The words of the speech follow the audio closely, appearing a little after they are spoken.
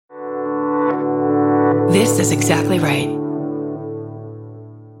This is exactly right.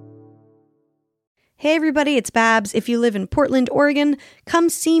 Hey everybody, it's Babs. If you live in Portland, Oregon, come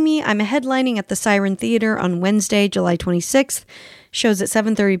see me. I'm headlining at the Siren Theater on Wednesday, July 26th. Shows at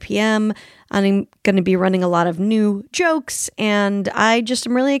 7:30 p.m. I'm going to be running a lot of new jokes, and I just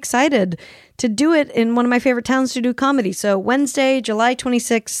am really excited to do it in one of my favorite towns to do comedy. So Wednesday, July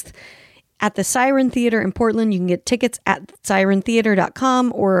 26th at the Siren Theater in Portland. You can get tickets at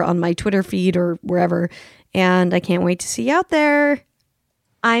sirentheater.com or on my Twitter feed or wherever, and I can't wait to see you out there.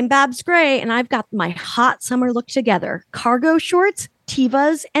 I'm Babs Gray, and I've got my hot summer look together. Cargo shorts,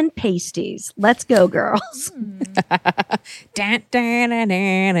 Tevas, and pasties. Let's go, girls.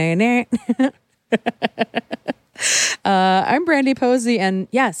 I'm Brandy Posey, and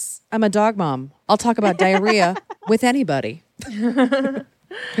yes, I'm a dog mom. I'll talk about diarrhea with anybody.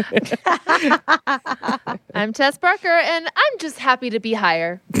 I'm Tess Barker, and I'm just happy to be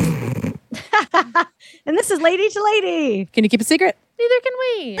higher. And this is Lady to Lady. Can you keep a secret? Neither can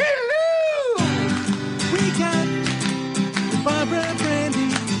we. Hello! We got Barbara,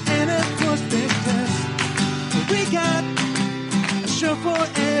 Brandy, and of course Big Tess. We got a show for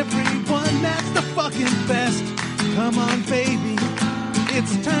everyone that's the fucking best. Come on, baby.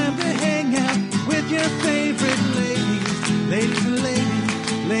 It's time to hang out with your favorite ladies. Ladies and ladies.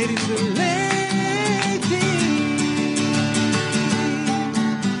 Ladies and ladies.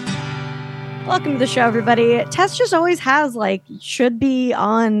 Welcome to the show, everybody. Tess just always has should be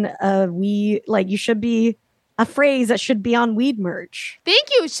on you should be a phrase that should be on weed merch. Thank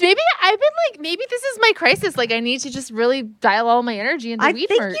you. Maybe this is my crisis. I need to just really dial all my energy into weed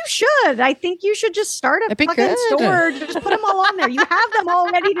merch. I think you should just start a fucking store. Just put them all on there. You have them all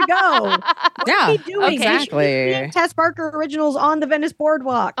ready to go. What are you doing? Exactly. Tess Barker Originals on the Venice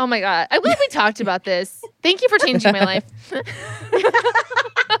Boardwalk. Oh my God. I will be talked about this. Thank you for changing my life.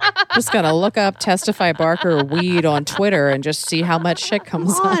 Just gonna look up Testify Barker weed on Twitter and just see how much shit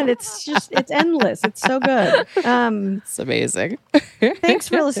comes on. It's endless. It's so good. It's amazing. Thanks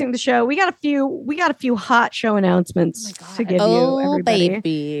for listening to the show. We got a few hot show announcements to give you, everybody.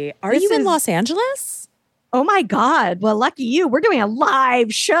 Baby. Are you in Los Angeles? Oh my God. Well, lucky you. We're doing a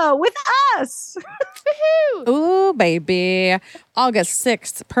live show with us. Ooh, baby. August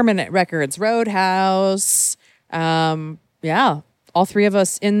 6th, Permanent Records Roadhouse. Yeah. All three of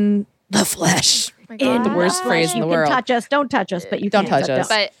us in the flesh. In the worst phrase in the world. You can touch us. Don't touch us, but you don't can touch us.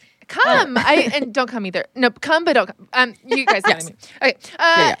 But come. And don't come either. No, come, but don't come. You guys know what I mean.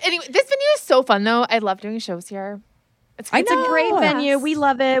 Okay. Anyway, this venue is so fun, though. I love doing shows here. It's a great venue. We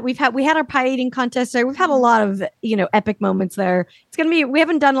love it. We had our pie eating contest there. We've had a lot of, epic moments there. It's going to be, we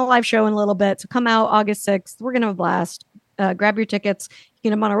haven't done a live show in a little bit. So come out August 6th. We're going to have a blast. Grab your tickets. You can get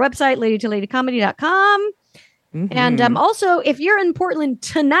them on our website, ladytoladycomedy.com. Mm-hmm. And also, if you're in Portland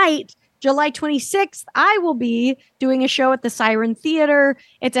tonight, July 26th, I will be doing a show at the Siren Theater.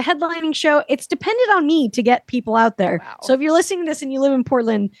 It's a headlining show. It's dependent on me to get people out there. Wow. So if you're listening to this and you live in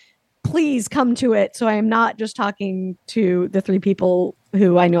Portland, please come to it. So I am not just talking to the three people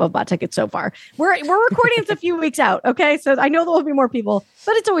who I know have bought tickets so far. We're recording it's a few weeks out. Okay. So I know there will be more people,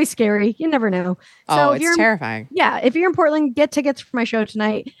 but it's always scary. You never know. So it's terrifying. If you're in Portland, get tickets for my show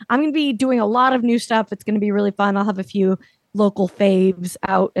tonight. I'm going to be doing a lot of new stuff. It's going to be really fun. I'll have a few local faves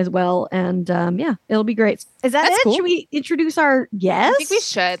out as well. And it'll be great. Is that it? Cool. Should we introduce our guest? I think we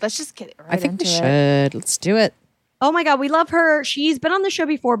should. Let's just get it right I think into we it. should. Let's do it. Oh my God, we love her. She's been on the show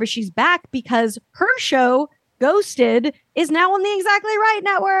before, but she's back because her show, Ghosted, is now on the Exactly Right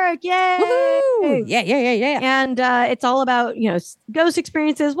Network. Yay! Woo-hoo! Yeah. And it's all about, ghost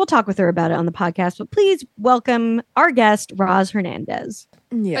experiences. We'll talk with her about it on the podcast, but please welcome our guest, Roz Hernandez.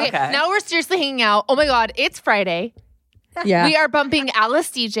 Yeah. Okay. Now we're seriously hanging out. Oh my God, it's Friday. Yeah. We are bumping Alice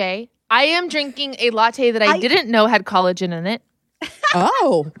DJ. I am drinking a latte that I didn't know had collagen in it.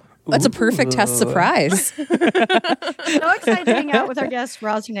 Oh. That's a perfect test surprise. So excited to hang out with our guest,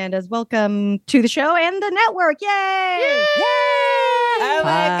 Roz Hernandez. Welcome to the show and the network. Yay! Yay! Oh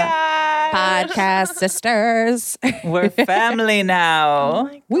my God. Podcast sisters. We're family now.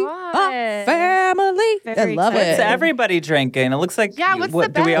 We are family. Very I love excited. It's it. everybody drinking. It looks like what's the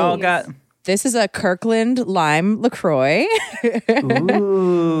do we all best? got This is a Kirkland Lime LaCroix.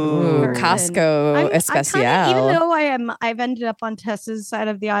 Ooh. Costco Especial. Even though I've ended up on Tessa's side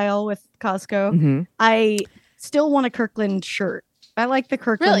of the aisle with Costco, Mhm. I still want a Kirkland shirt. I like the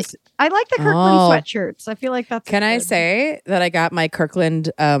Kirkland. Really? I like the Kirkland sweatshirts. I feel like that's. Can I good. say that I got my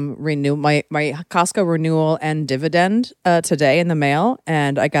Kirkland my Costco renewal and dividend today in the mail,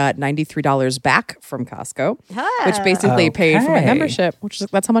 and I got $93 back from Costco, which basically paid for my Okay. membership.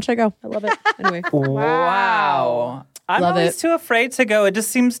 That's how much I go. I love it. Anyway, Wow. I'm Love always it. too afraid to go. It just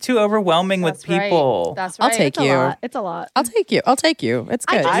seems too overwhelming with people. That's I'll right. take It's a you. lot. It's a lot. I'll take you. I'll take you. It's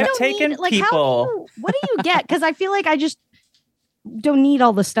I good. just I've don't taken need, like, people. what do you get? Because I feel like I just don't need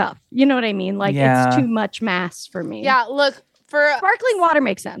all the stuff. You know what I mean? Like Yeah. it's too much mass for me. Yeah, look, for Sparkling water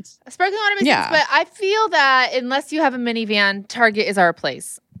makes sense. sparkling water makes Yeah. sense, but I feel that unless you have a minivan, Target is our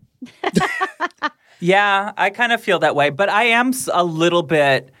place. Yeah, I kind of feel that way, but I am a little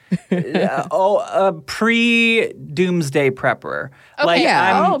bit a pre-doomsday prepper. Okay. Like,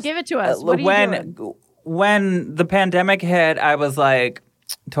 Yeah. Give it to us. What are you doing? when the pandemic hit, I was like,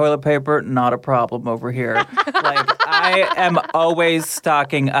 toilet paper, not a problem over here. Like, I am always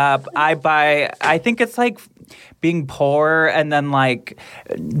stocking up. I think it's like being poor and then like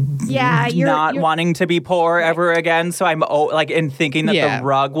not wanting to be poor ever again. So I'm like in thinking that the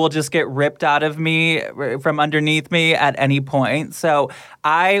rug will just get ripped out of me from underneath me at any point. So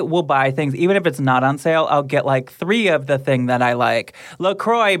I will buy things, even if it's not on sale. I'll get like 3 of the thing that I like.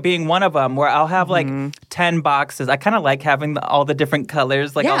 LaCroix being one of them, where I'll have like 10 boxes. I kind of like having all the different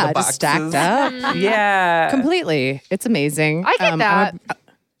colors, like all the boxes just stacked up. Yeah, Completely. It's amazing. I get that.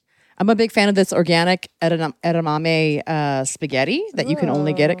 I'm a big fan of this organic edamame spaghetti that you can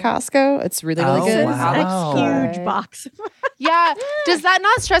only get at Costco. It's really, really good. wow. A huge box. Yeah. Does that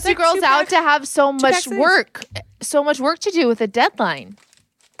not stress you girls out to have so much work to do with a deadline?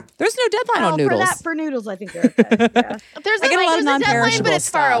 There's no deadline on noodles. For noodles, I think they're okay. Yeah. There's I get a lot of deadline, non-perishable but it's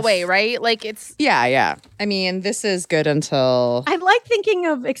far stuff. away, right? Like it's Yeah. I mean, this is good until I like thinking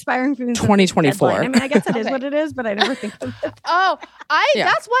of expiring foods. 2024. I mean, I guess it is what it is, but I never think of it.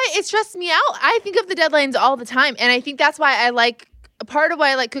 That's why it stressed me out. I think of the deadlines all the time, and I think that's why I like. Part of why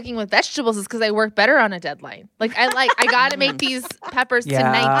I like cooking with vegetables is because I work better on a deadline. Like I got to make these peppers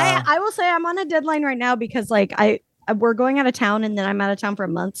tonight. I will say I'm on a deadline right now because like we're going out of town and then I'm out of town for a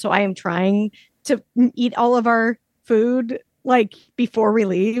month, so I am trying to eat all of our food like before we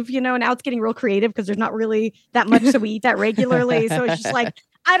leave. You know, now it's getting real creative because there's not really that much so we eat that regularly. So it's just like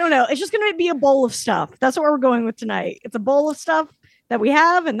I don't know. It's just going to be a bowl of stuff. That's what we're going with tonight. It's a bowl of stuff that we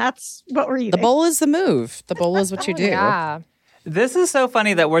have, and that's what we're eating. the bowl is the move. The bowl is what you do. Yeah. This is so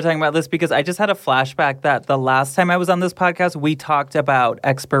funny that we're talking about this because I just had a flashback that the last time I was on this podcast, we talked about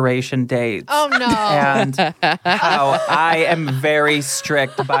expiration dates. Oh no. And how I am very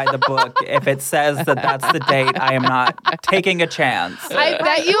strict by the book. If it says that that's the date, I am not taking a chance. I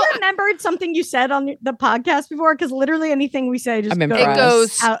bet you remembered something you said on the podcast before because literally anything we say just I'm impressed. It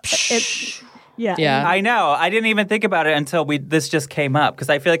goes. out. Yeah. I know. I didn't even think about it until this just came up because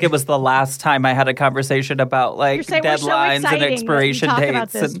I feel like it was the last time I had a conversation about like You're saying we're so deadlines and exciting expiration that we talk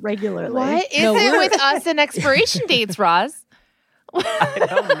dates. about this regularly. What is it with us and expiration dates, Roz? I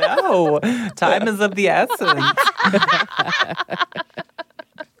don't know. Time is of the essence.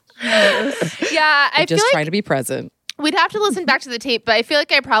 Yeah, I feel Just like trying to be present. we'd have to listen back to the tape, but I feel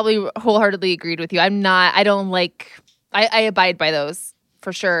like I probably wholeheartedly agreed with you. I abide by those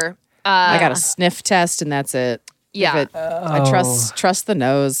for sure. I got a sniff test and that's it. Yeah. I trust the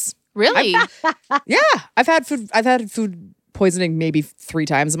nose. Really? Yeah. I've had food poisoning maybe 3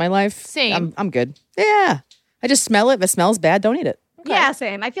 times in my life. Same. I'm good. Yeah. I just smell it. If it smells bad, don't eat it. Yeah,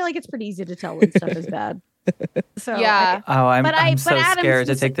 same. I feel like it's pretty easy to tell when stuff is bad. So Yeah. I'm so scared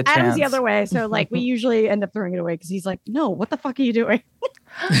to take the chance. Adam's the other way. So like we usually end up throwing it away because he's like, no, what the fuck are you doing?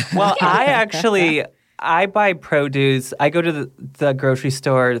 Well, I buy produce. I go to the grocery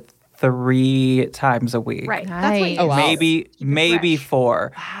store 3 times a week. Right. Nice. That's what you Oh, wow. Maybe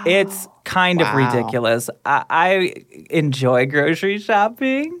 4. It's kind of ridiculous. I enjoy grocery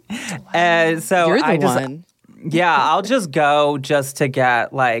shopping. And so You're the I just one. Yeah, I'll just go just to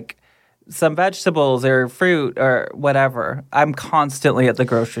get like some vegetables or fruit or whatever. I'm constantly at the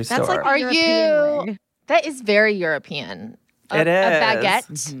grocery store. That's like Are European way. That is very European. It A is.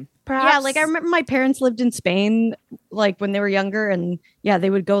 baguette, perhaps? Yeah, like I remember my parents lived in Spain like when they were younger and yeah, they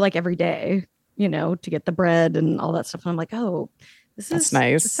would go like every day, you know, to get the bread and all that stuff. And I'm like, oh, That's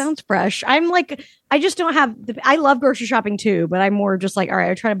nice. This sounds fresh. I'm like, I just don't have I love grocery shopping too, but I'm more just like, all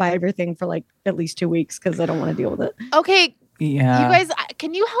right, I try to buy everything for like at least 2 weeks because I don't want to deal with it. Okay, Yeah. you guys,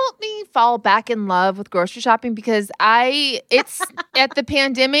 can you help me fall back in love with grocery shopping? Because it's at the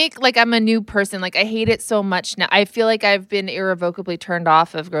pandemic, like I'm a new person. Like I hate it so much now. I feel like I've been irrevocably turned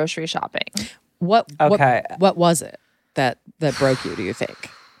off of grocery shopping. What Okay. What was it that broke you, do you think?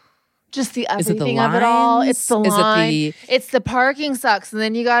 Just the Is it the everything of it all. lines? It's the Is it line. the- It's the parking sucks. And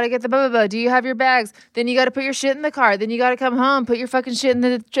then you got to get the blah, blah, blah. Do you have your bags? Then you got to put your shit in the car. Then you got to come home, put your fucking shit in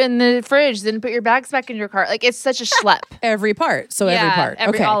the fridge. Then put your bags back in your car. Like it's such a schlep. Every part. So every Yeah, part.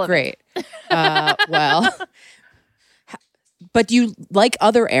 Okay, all of great. Well, but do you like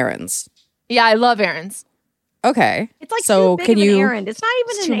other errands? Yeah, I love errands. Okay. It's like so too big can of you? an errand. It's not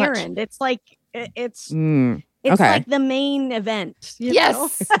It's even too an much. errand. It's like it's Okay. like the main event. You know?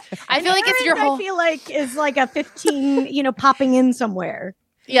 Yes. I An feel like it's your errand, whole. I feel like is like a 15, popping in somewhere.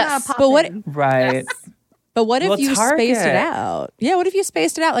 It's not a Yes. pop But what- in. Right. But what if Well, you spaced it Target. out? Yeah, what if you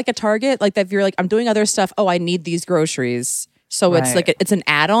spaced it out like a Target? Like if you're like, I'm doing other stuff. Oh, I need these groceries. So it's Right. like it's an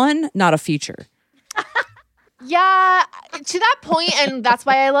add-on, not a feature. Yeah, to that point, and that's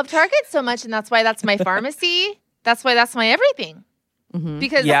why I love Target so much, and that's why that's my pharmacy. That's why that's my everything.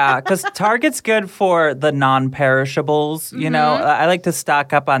 Because Yeah, because Target's good for the non-perishables. You know, I like to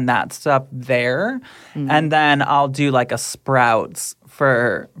stock up on that stuff there, and then I'll do like a Sprouts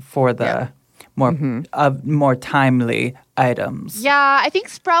for the more timely items. yeah, I think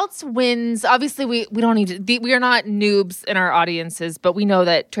Sprouts wins. Obviously, we don't need to. We are not noobs in our audiences, but we know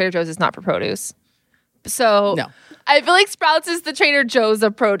that Trader Joe's is not for produce. So No. I feel like Sprouts is the Trader Joe's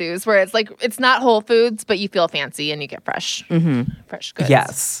of produce, where it's like it's not Whole Foods, but you feel fancy and you get fresh goods.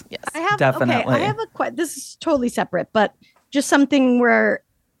 Yes. Yes. I have Definitely. Okay, I have this is totally separate, but just something where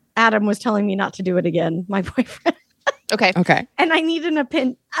Adam was telling me not to do it again, my boyfriend. Okay. Okay. And I need an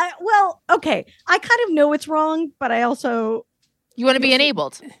opinion. Okay. I kind of know it's wrong, but I also You want to be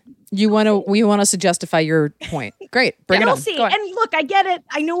enabled. We want us to justify your point. Great. Bring it we'll on. see. Go ahead. And look, I get it.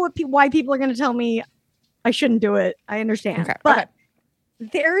 I know why people are going to tell me I shouldn't do it. I understand. Okay. But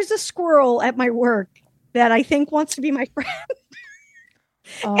there's a squirrel at my work that I think wants to be my friend.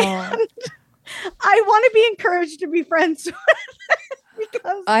 Oh. I want to be encouraged to be friends with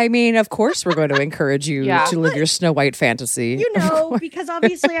because I mean, of course we're going to encourage you Yeah. to live your Snow White fantasy. because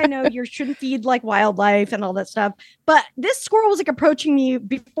obviously I know you shouldn't feed like wildlife and all that stuff. But this squirrel was like approaching me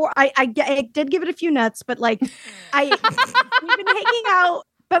before I did give it a few nuts, but like we've been hanging out.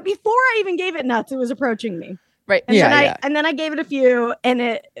 But before I even gave it nuts, it was approaching me. Right. And Yeah, then I gave it a few, and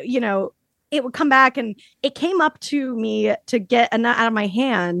it would come back, and it came up to me to get a nut out of my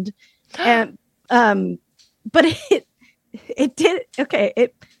hand, and but it did okay.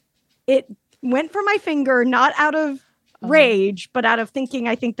 It went for my finger, not out of rage, but out of thinking.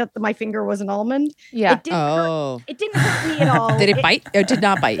 I think that my finger was an almond. Yeah. It didn't hurt. Oh. It didn't hurt me at all. Did it bite? It did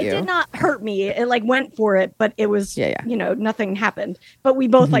not bite It you. did not hurt me. It like went for it, but it was, Yeah. nothing happened. But we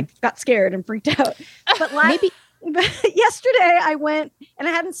both like got scared and freaked out. But yesterday I went and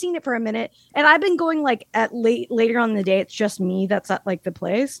I hadn't seen it for a minute, and I've been going like later on in the day. It's just me that's at like the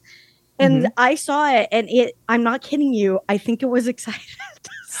place, and I saw it, and I'm not kidding you. I think it was excited.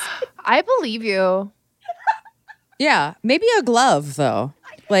 I believe you. Yeah. Maybe a glove though.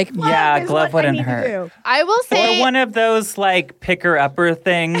 Like Yeah, Is glove what I wouldn't need to hurt. do. I will say. Or one of those like picker upper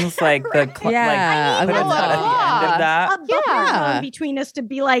things, like the Yeah, like put I a would nut at the end love of that. A buffer Yeah. zone between us to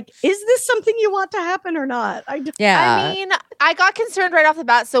be like, is this something you want to happen or not? yeah. I mean, I got concerned right off the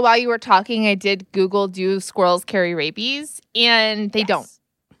bat. So while you were talking, I did Google, do squirrels carry rabies? And they don't.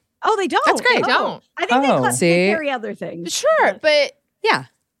 Oh, they don't. That's great. Oh. They don't. I think Oh. they See? carry other things. Sure, but yeah.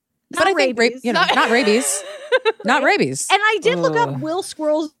 Not But I think rabies. not rabies. Not rabies. And I did look up, Ugh. will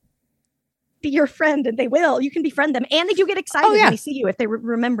squirrels be your friend? And they will. You can befriend them. And they do get excited Oh, yeah. when they see you, if they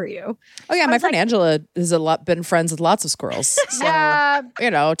remember you. Oh yeah, I my was friend like- Angela has been friends with lots of squirrels. So, yeah.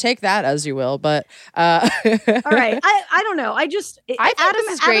 take that as you will. But All right. I don't know. I think this is Adam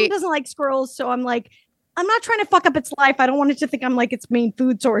great. doesn't like squirrels. So I'm like, I'm not trying to fuck up its life. I don't want it to think I'm like its main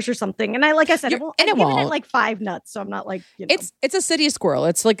food source or something. And like I said, And I've it given it won't. like 5 nuts. So I'm not like, it's a city squirrel.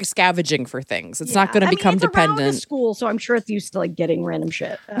 It's like scavenging for things. It's not Yeah. going to I mean, become it's around the dependent. school, so I'm sure it's used to like getting random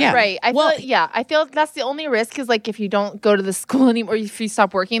shit. Yeah. Right. I Well- feel that's the only risk is like if you don't go to the school anymore, if you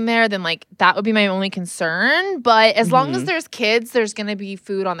stop working there, then like that would be my only concern. But as long as there's kids, there's going to be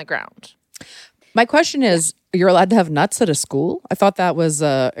food on the ground. My question is, you're allowed to have nuts at a school? I thought that was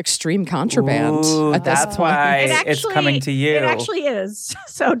extreme contraband. Ooh, at this that's point. why It it's coming to you. It actually is.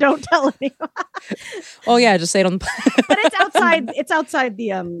 So don't tell anyone. Oh yeah, just say it on. But it's outside. It's outside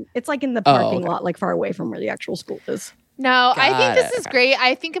the It's like in the Oh, parking okay. lot, like far away from where the actual school is. No, I Got think this it. is Okay. great.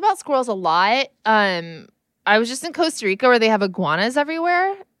 I think about squirrels a lot. I was just in Costa Rica where they have iguanas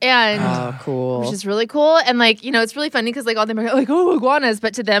everywhere, and Oh, cool. which is really cool. And like it's really funny because like all them are like iguanas,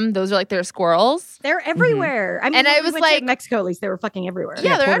 but to them those are like their squirrels. They're everywhere. I mean, And when I we was went to like- Mexico, at least they were fucking everywhere.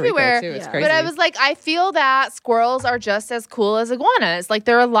 Yeah, they're Puerto Rico, everywhere. too. It's Yeah. crazy. But I was like, I feel that squirrels are just as cool as iguanas. Like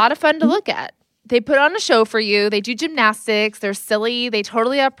they're a lot of fun to look at. They put on a show for you. They do gymnastics. They're silly. They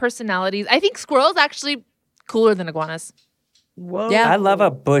totally have personalities. I think squirrels actually cooler than iguanas. Whoa. Yeah. I love a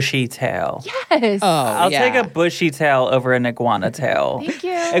bushy tail. Yes. Oh, I'll yeah. take a bushy tail over an iguana tail. Thank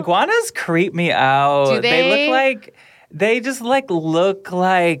you. Iguanas creep me out. Do they? look like they just look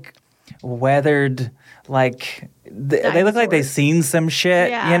like weathered, like they look like they've seen some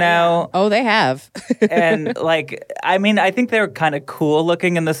shit, you know? Oh, they have. And like, I mean, I think they're kind of cool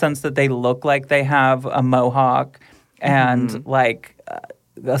looking in the sense that they look like they have a mohawk and like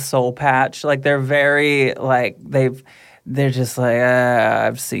a soul patch. Like they're very like they're just like,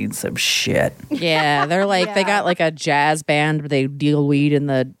 I've seen some shit. Yeah, they're like they got like a jazz band, but they deal weed in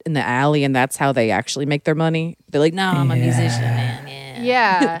the alley, and that's how they actually make their money. They're like, no, I'm a musician, man.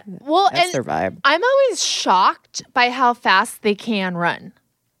 Yeah. Well, That's and their vibe. I'm always shocked by how fast they can run.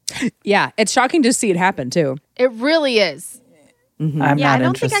 Yeah, it's shocking to see it happen too. It really is. I'm I not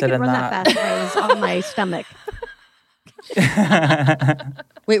don't think I interested could in run that. that fast if I was on my stomach.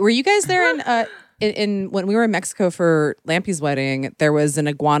 Wait, were you guys there in when we were in Mexico for Lampy's wedding? There was an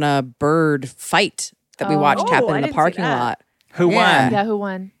iguana bird fight that we watched happen I in the didn't see parking that. lot. Who Yeah. won? Yeah, who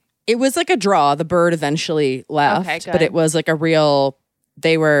won? It was like a draw. The bird eventually left, Okay, but good. it was like a real.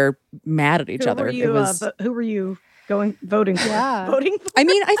 They were mad at each other. Who were you voting for? Yeah. Voting for? I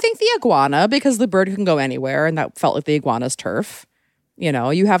mean, I think the iguana because the bird can go anywhere, and that felt like the iguana's turf. You know,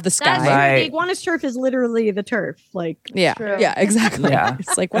 you have the sky. That's true. Right. The iguana's turf is literally the turf. Like, Yeah, True. yeah, exactly. Yeah.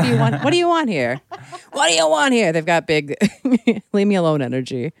 It's like, what do you want? What do you want here? What do you want here? They've got big, leave me alone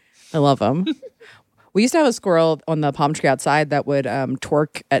energy. I love them. We used to have a squirrel on the palm tree outside that would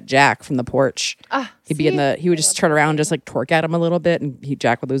twerk at Jack from the porch. He'd be he would just turn around, and just like twerk at him a little bit, and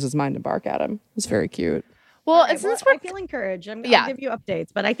Jack would lose his mind and bark at him. It was very cute. Well, okay, and since I we're feel encouraged. I'll Yeah. give you updates,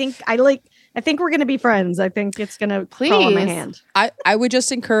 but I think we're gonna be friends. I think it's gonna crawl on my Please. hand. I would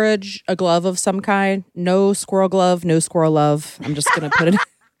just encourage a glove of some kind. No squirrel glove, no squirrel love. I'm just gonna put it.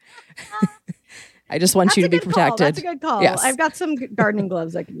 I just want you to be protected. That's a good call. Yes. I've got some gardening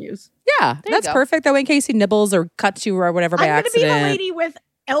gloves I can use. Yeah, you that's go. perfect. That way, in case he nibbles or cuts you or whatever by I'm gonna accident. be the lady with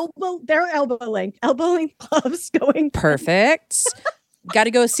elbow length gloves going. Perfect. Got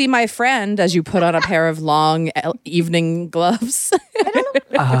to go see my friend as you put on a pair of long evening gloves. I don't know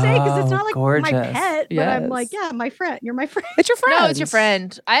what to say because it's not like gorgeous. my pet, but I'm Yes. like, yeah, my friend. You're my friend. It's your friend. No, it's your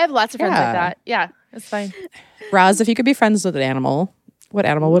friend. I have lots of friends Yeah. like that. Yeah, it's fine. Roz, if you could be friends with an animal, what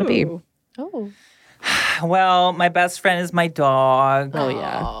animal would it be? Ooh. Oh. Well, my best friend is my dog. Oh,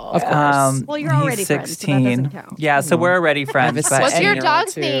 yeah. Of course. Well, you're already he's friends, so that 16. doesn't count. Yeah, so we're already friends. a But What's your anyway.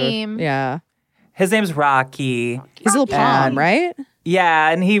 dog's too. name? Yeah. his name's Rocky. He's a little palm, right? Yeah,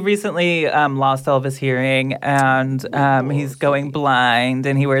 and he recently lost all of his hearing, and he's going blind,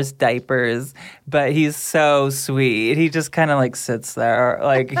 and he wears diapers. But he's so sweet. He just kind of like sits there,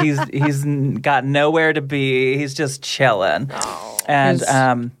 like he's got nowhere to be. He's just chilling. And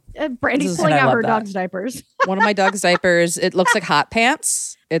Brandy's This is- pulling and I out love her that. dog's diapers. One of my dog's diapers, it looks like hot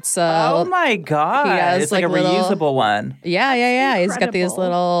pants. It's oh my god, he has, it's like, like, a little- reusable one. yeah. He's got these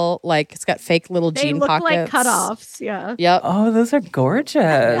Incredible. little it's got fake little They jean look pockets. like cutoffs. Yeah. Yep. Oh, those are gorgeous.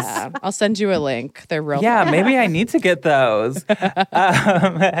 Yeah. I'll send you a link. They're real. Yeah, fun. maybe I need to get those.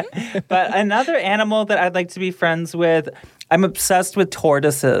 But another animal that I'd like to be friends with, I'm obsessed with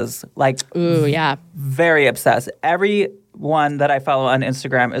tortoises. Like, Ooh, yeah. very obsessed. Everyone that I follow on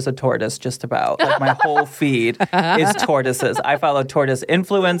Instagram is a tortoise, just about. Like, my whole feed is tortoises. I follow tortoise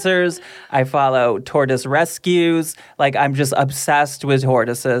influencers. I follow tortoise rescues. Like, I'm just obsessed with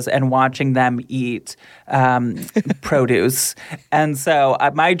tortoises and watching them eat produce. And so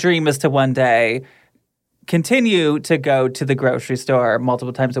my dream is to one day continue to go to the grocery store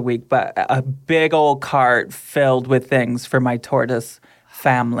multiple times a week, but a big old cart filled with things for my tortoise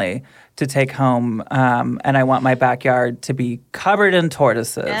family to take home. And I want my backyard to be covered in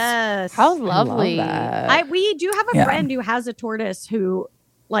tortoises. Yes. How lovely. We do have a Yeah. friend who has a tortoise who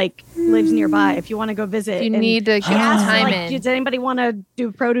like lives nearby. If you want to go visit, You and need to she get asked, time like, in. does anybody want to do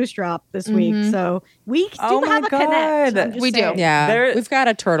a produce drop this week? So we do Oh my have a connect. God. I'm just We do. saying. Yeah. There- We've got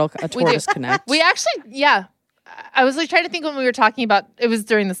a tortoise connect. We actually, yeah. I was like trying to think when we were talking about it was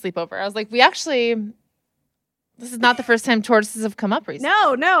during the sleepover. I was like, this is not the first time tortoises have come up recently.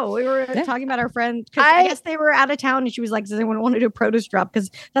 No, we were talking about our friend. 'Cause I guess they were out of town, and she was like, "Does anyone want to do a produce drop?"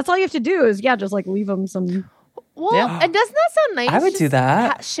 Because that's all you have to do is just like leave them some. Well, Yeah. and doesn't that sound nice? I would Just do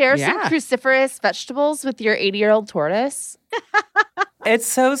that. share some Yeah. cruciferous vegetables with your 80-year-old tortoise. It's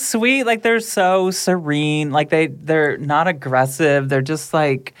so sweet. Like, they're so serene. Like, they're not aggressive. They're just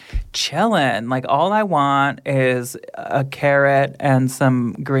like chilling. Like, all I want is a carrot and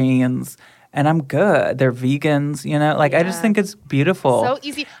some greens, and I'm good. They're vegans, you know? Like, I just think it's beautiful. So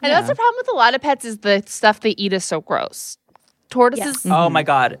easy. I know that's the problem with a lot of pets is the stuff they eat is so gross. Tortoises. Oh my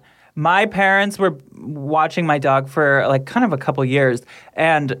God. My parents were watching my dog for like kind of a couple years,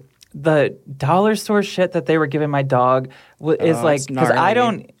 and the dollar store shit that they were giving my dog is like, it's because I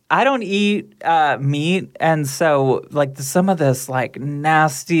gnarly. I don't eat meat, and so like some of this like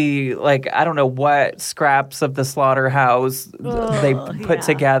nasty, like I don't know what scraps of the slaughterhouse they put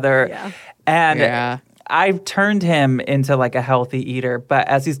together, and I've turned him into like a healthy eater. But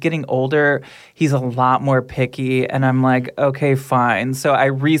as he's getting older, he's a lot more picky, and I'm like, okay, fine. So I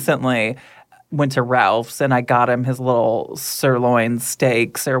recently went to Ralph's and I got him his little sirloin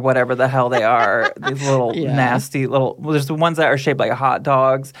steaks or whatever the hell they are. These little nasty little, well, there's the ones that are shaped like hot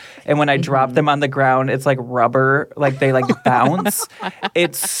dogs. And when I drop them on the ground, it's like rubber, like they like bounce.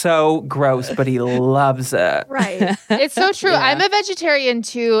 It's so gross, but he loves it. Right. It's so true. I'm a vegetarian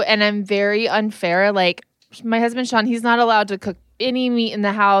too, and I'm very unfair. Like my husband, Sean, he's not allowed to cook any meat in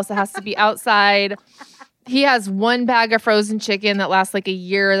the house. It has to be outside. He has one bag of frozen chicken that lasts like a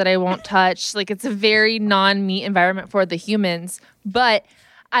year that I won't touch. Like it's a very non-meat environment for the humans. But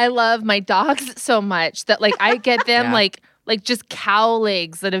I love my dogs so much that like I get them like just cow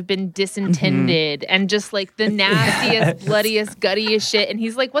legs that have been disintended and just like the nastiest, bloodiest, guttiest shit. And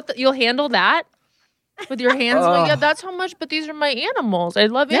he's like, "What? You'll handle that with your hands?" I'm like, yeah, that's how much. But these are my animals. I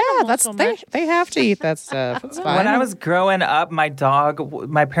love animals so much. They have to eat that stuff. It's fine. When I was growing up, my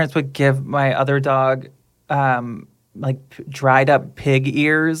parents would give my other dog dried up pig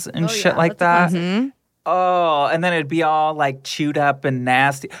ears and shit like that. Oh, and then it'd be all like chewed up and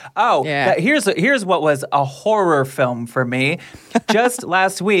nasty. Oh, here's what was a horror film for me. Just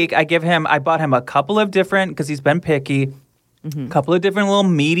last week, I bought him a couple of different, because he's been picky, a couple of different little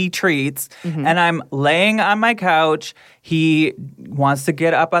meaty treats, and I'm laying on my couch. He wants to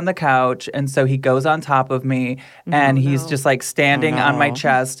get up on the couch, and so he goes on top of me, and he's just like standing on my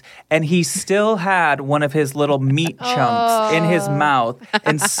chest, and he still had one of his little meat chunks in his mouth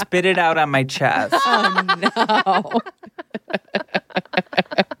and spit it out on my chest. Oh, no.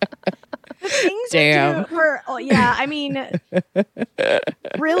 Damn. I mean,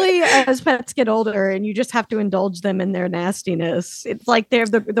 really, as pets get older and you just have to indulge them in their nastiness, it's like they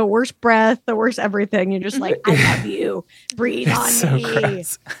have the worst breath, the worst everything. You're just like, I love you. Breathe on me.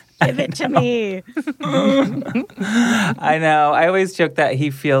 Gross. Give it to me. I know. I always joke that he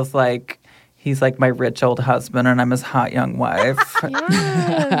feels like he's like my rich old husband and I'm his hot young wife.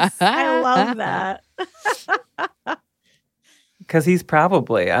 Yes. I love that. Because he's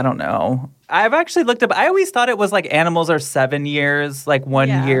probably, I don't know. I've actually looked up, I always thought it was like animals are 7 years, like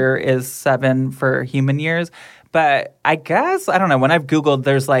 1 year is 7 for human years. But I guess, I don't know, when I've Googled,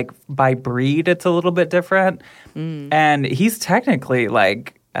 there's like by breed, it's a little bit different. And he's technically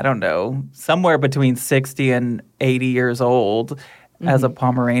like, I don't know, somewhere between 60 and 80 years old as a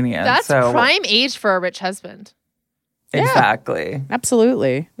Pomeranian. That's prime age for a rich husband. Exactly. Yeah,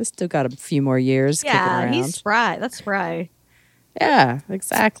 absolutely. This still got a few more years kicking around. He's spry. That's spry. Yeah,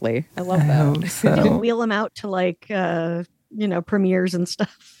 exactly. I love that. So. Wheel him out to like, premieres and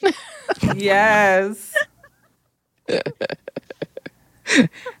stuff. Yes.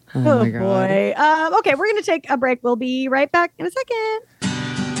 Oh my God. Boy. Okay, we're going to take a break. We'll be right back in a second.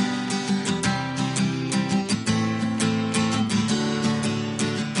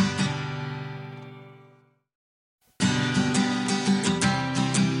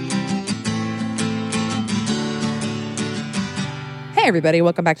 Hey, everybody.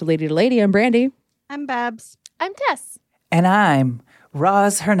 Welcome back to Lady to Lady. I'm Brandy. I'm Babs. I'm Tess. And I'm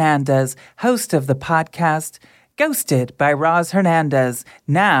Roz Hernandez, host of the podcast Ghosted by Roz Hernandez,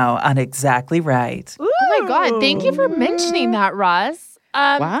 now on Exactly Right. Oh my God. Thank you for mentioning that, Roz.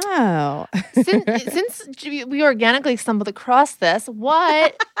 Wow. since we organically stumbled across this,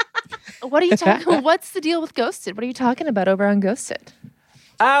 what are you talking? What's the deal with Ghosted? What are you talking about over on Ghosted?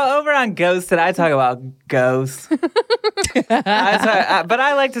 Oh, over on Ghosted, I talk about ghosts. But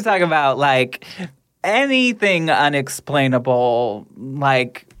I like to talk about, like, anything unexplainable,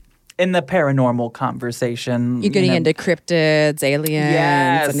 like, in the paranormal conversation. You're getting into cryptids, aliens,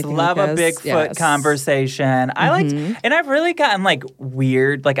 yes, love like a Bigfoot conversation. I like, and I've really gotten, like,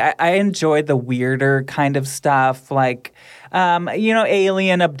 weird. Like, I enjoy the weirder kind of stuff, like,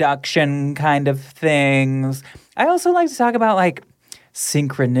 alien abduction kind of things. I also like to talk about, like,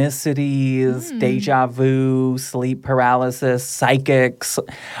 synchronicities, deja vu, sleep paralysis, psychics,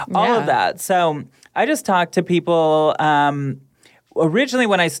 all of that. So I just talk to people. Originally,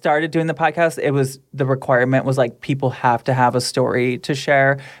 when I started doing the podcast, the requirement was like people have to have a story to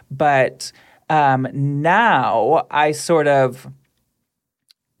share. But now I sort of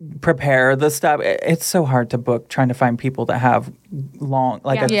prepare the stuff. It's so hard to book trying to find people that have long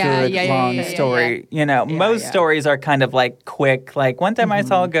story. You know, most stories are kind of like quick, like one time I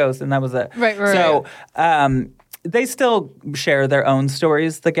saw a ghost and that was it. Right. So they still share their own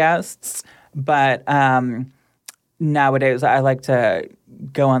stories, the guests, but nowadays I like to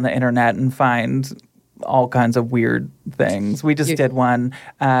go on the internet and find all kinds of weird things. We just did one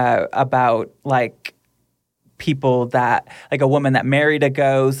about like people that, like a woman that married a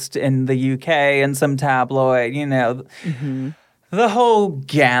ghost in the UK in some tabloid, the whole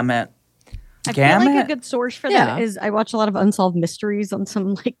gamut. I feel like a good source for that is I watch a lot of unsolved mysteries on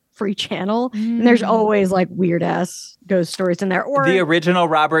some like free channel, and there's always like weird ass ghost stories in there. Or the original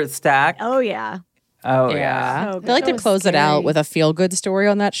Robert Stack. Oh yeah. Oh yeah. So They like to close it out with a feel-good story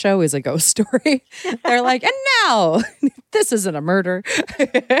on that show is a ghost story. They're like, and now this isn't a murder.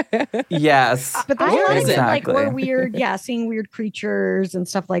 Yes. But there's a lot of like Exactly. more weird, seeing weird creatures and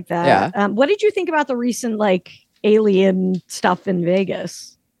stuff like that. Yeah. What did you think about the recent like alien stuff in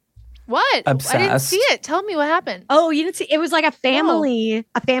Vegas? What? I didn't Obsessed. see it. Tell me what happened. Oh, you didn't see? It was like a family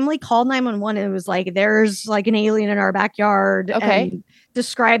called 911 and it was like, there's like an alien in our backyard. Okay. And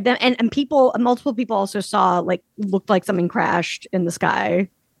described them. And multiple people also saw like, looked like something crashed in the sky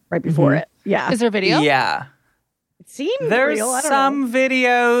right before it. Yeah. Is there a video? Yeah. It seemed There's real. I don't some know.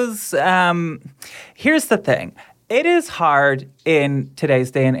 videos. Here's the thing. It is hard in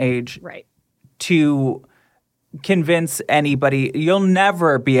today's day and age Right. to convince anybody. You'll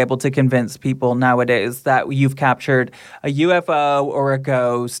never be able to convince people nowadays that you've captured a UFO or a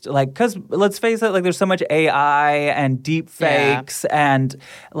ghost. Like, because let's face it, like there's so much AI and deep fakes and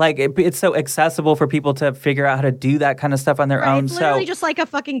like it's so accessible for people to figure out how to do that kind of stuff on their own. It's literally So just like a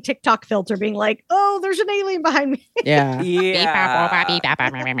fucking TikTok filter being like, oh, there's an alien behind me. Yeah.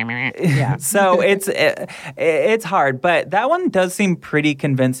 yeah. So it's hard, but that one does seem pretty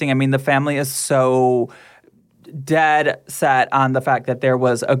convincing. I mean, the family is so dead set on the fact that there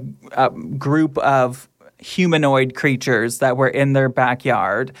was a group of humanoid creatures that were in their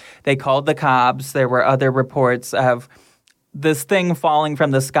backyard. They called the cops. There were other reports of this thing falling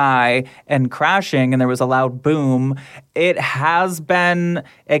from the sky and crashing, and there was a loud boom. It has been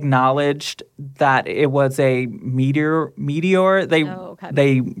acknowledged that it was a meteor. They Oh, okay.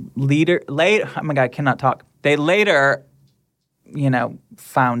 they later oh my god, I cannot talk. They later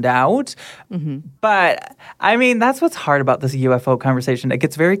found out. But I mean, that's what's hard about this UFO conversation. It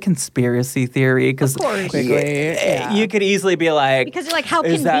gets very conspiracy theory because you could easily be like, Because you're like, how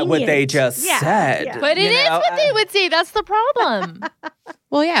is that what they convenient. just said? Yeah. But it is what they would say. That's the problem.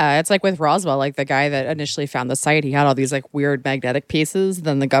 Well, yeah, it's like with Roswell, like the guy that initially found the site, he had all these like weird magnetic pieces.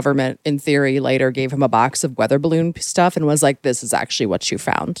 Then the government, in theory, later gave him a box of weather balloon stuff and was like, this is actually what you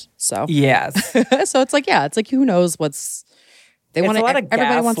found. So, Yes. so it's like, who knows what's. They It's a lot of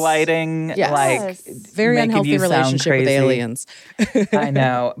everybody wants gaslighting, Yes. like very making unhealthy you sound relationship with crazy. aliens. I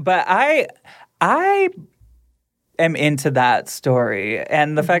know, but I am into that story,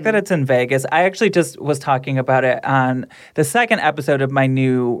 and the fact that it's in Vegas. I actually just was talking about it on the second episode of my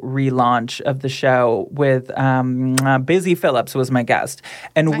new relaunch of the show with Busy Phillips was my guest,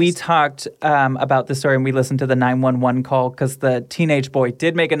 and we talked about the story, and we listened to the 911 call because the teenage boy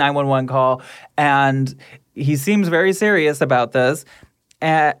did make a 911 call, and he seems very serious about this.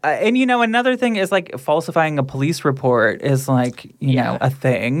 And another thing is like falsifying a police report is like, a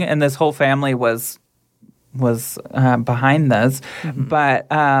thing. And this whole family was behind this. But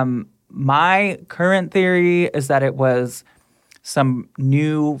my current theory is that it was some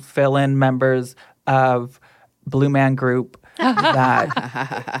new fill-in members of Blue Man Group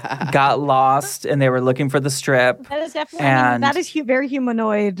that got lost and they were looking for the strip. That is definitely, that is very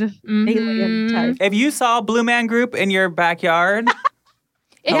humanoid alien type. If you saw Blue Man Group in your backyard,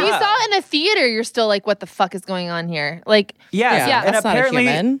 If you saw it in a theater, you're still like, what the fuck is going on here? Like, yes, Yeah, and that's not a apparently,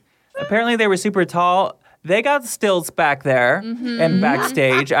 human. apparently they were super tall. They got stilts back there and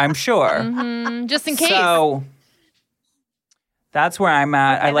backstage, I'm sure. just in case. So that's where I'm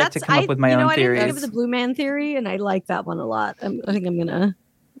at. I like to come up with my own I didn't think theories. of the Blue Man theory, and I like that one a lot. I think I'm gonna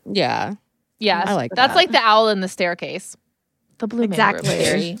Yeah. Yes, I like that's that. like the owl in the staircase. The Blue Man Group Exactly.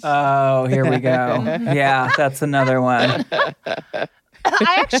 theory. Oh, here we go. Yeah, that's another one.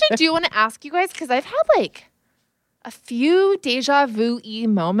 I actually do want to ask you guys because I've had like a few deja vu-y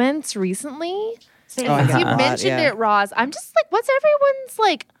moments recently. Oh, I Since have you a lot, mentioned yeah. it, Roz, I'm just like, what's everyone's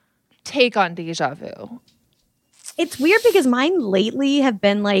like take on deja vu? It's weird because mine lately have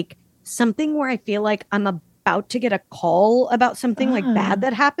been like something where I feel like I'm about to get a call about something like bad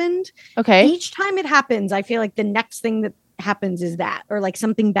that happened. Okay. Each time it happens, I feel like the next thing that happens is that, or like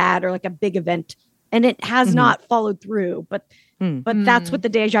something bad, or like a big event, and it has not followed through. But that's what the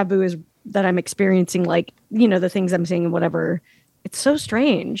deja vu is that I'm experiencing. Like, the things I'm seeing and whatever. It's so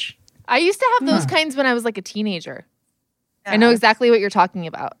strange. I used to have those kinds when I was like a teenager. I know exactly what you're talking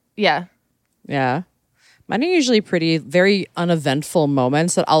about. Yeah. Yeah. Mine are usually very uneventful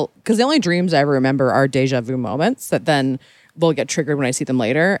moments because the only dreams I ever remember are deja vu moments that then will get triggered when I see them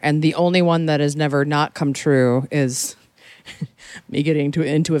later. And the only one that has never not come true is me getting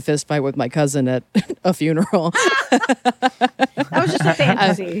into a fist fight with my cousin at a funeral. That was just a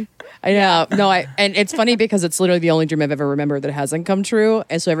fantasy. I know. No, and it's funny because it's literally the only dream I've ever remembered that hasn't come true.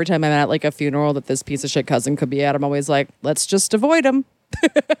 And so every time I'm at like a funeral that this piece of shit cousin could be at, I'm always like, let's just avoid him.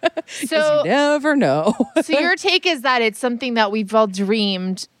 So you never know. So your take is that it's something that we've all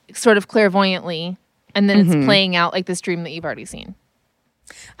dreamed sort of clairvoyantly, and then it's playing out like this dream that you've already seen.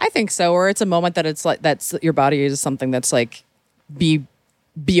 I think so. Or it's a moment that it's like that's your body is something that's like be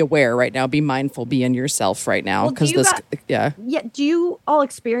aware right now, be mindful, be in yourself right now. Because Yeah. Do you all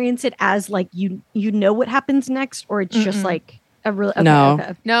experience it as like you know what happens next, or it's just like a real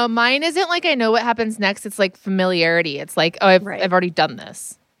No. No, mine isn't like I know what happens next. It's like familiarity. It's like, oh, I've already done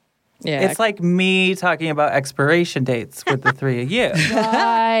this. Yeah. It's like me talking about expiration dates with the three of you.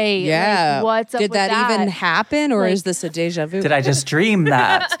 Right. Yeah. Like, what's up Did with that even happen, or Like- is this a deja vu? Did I just dream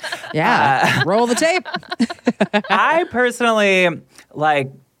that? Yeah. Roll the tape. I personally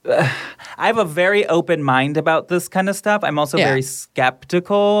like. I have a very open mind about this kind of stuff. I'm also very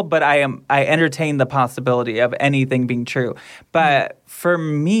skeptical, but I entertain the possibility of anything being true. But for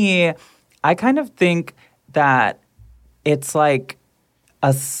me, I kind of think that it's like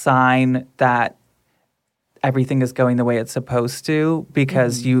a sign that everything is going the way it's supposed to,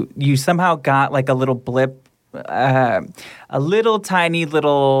 because you somehow got like a little blip, a little tiny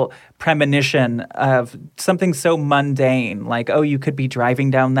little premonition of something so mundane, like, oh, you could be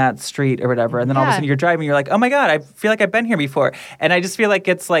driving down that street or whatever, and then all of a sudden you're driving, you're like, oh my God, I feel like I've been here before. And I just feel like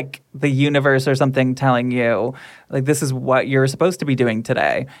it's like the universe or something telling you, like, this is what you're supposed to be doing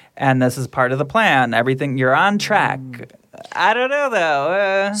today, and this is part of the plan. Everything, you're on track. I don't know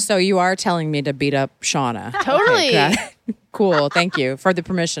though. So you are telling me to beat up Shauna. Totally. Okay, cool. Thank you for the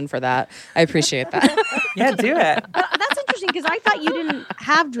permission for that. I appreciate that. Yeah, do it. That's interesting because I thought you didn't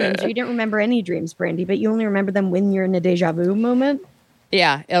have dreams, or you didn't remember any dreams, Brandy, but you only remember them when you're in a deja vu moment.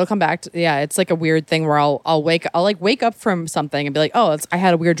 Yeah, it'll come back. It's like a weird thing where I'll wake up from something and be like, oh, I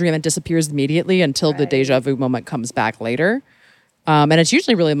had a weird dream. It disappears immediately until the deja vu moment comes back later. And it's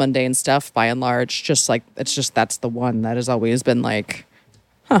usually really mundane stuff by and large. That's the one that has always been like,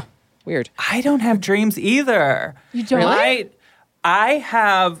 weird. I don't have dreams either. You don't? Right? I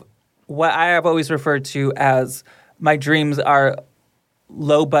have what I have always referred to as my dreams are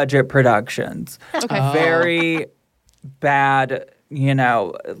low budget productions. Okay. Very bad,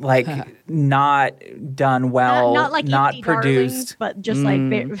 like not done well, not like not indie produced. darlings, but just like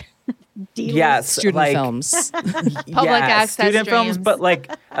D-list. Yes, Student like, films. Public access student films, dreams. but like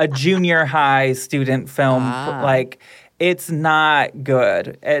a junior high student film, like it's not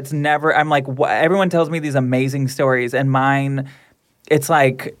good. It's never. I'm like, everyone tells me these amazing stories, and mine. It's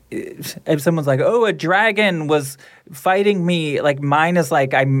like if someone's like, "Oh, a dragon was fighting me," like mine is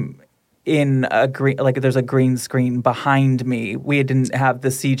like I'm in a green, like there's a green screen behind me. We didn't have the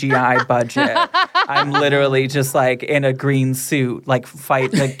CGI budget. I'm literally just like in a green suit, like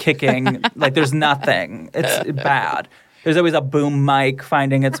kicking, like there's nothing. It's bad. There's always a boom mic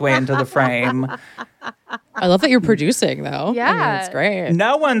finding its way into the frame. I love that you're producing, though. Yeah. I mean, it's great.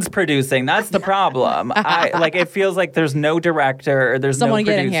 No one's producing. That's the problem. It feels like there's no director or there's Someone no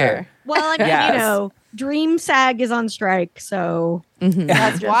get producer. in here. Well, I mean, Yes. Dream SAG is on strike, so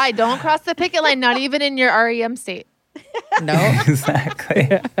That's why. Don't cross the picket line, not even in your REM state. No,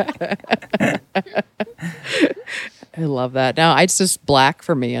 Exactly. I love that. No, it's just black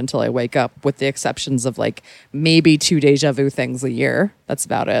for me until I wake up, with the exceptions of like maybe 2 deja vu things a year. That's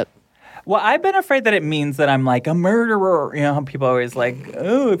about it. Well, I've been afraid that it means that I'm like a murderer. You know how people always like,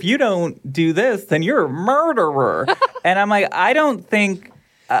 oh, if you don't do this, then you're a murderer. And I'm like, I don't think,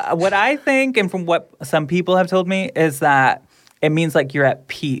 what I think, and from what some people have told me, is that it means like you're at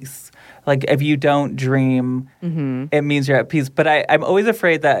peace. Like if you don't dream, it means you're at peace. But I'm always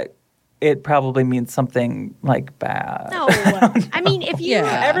afraid that it probably means something like bad. no. I mean, if you,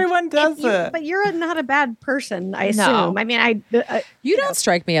 Yeah. Everyone does if you it. but you're not a bad person, I No. assume. I mean, You don't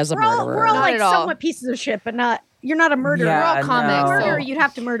strike me as a we're all murderer. Not like at all. somewhat pieces of shit, but not. You're not a murderer. Yeah, We're all comics. no. Murder, So. you'd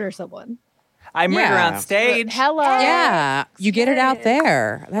have to murder someone. I murder Yeah. on stage. Hello. Yeah, you get it out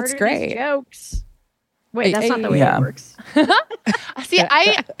there. That's Murder these great. jokes. Wait, that's not the way Yeah. it works. See,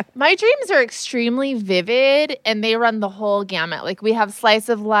 my dreams are extremely vivid, and they run the whole gamut. Like we have slice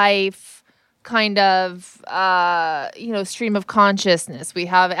of life, kind of, stream of consciousness. We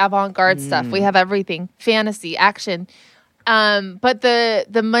have avant-garde stuff. We have everything, fantasy, action. But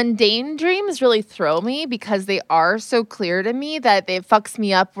the mundane dreams really throw me because they are so clear to me that it fucks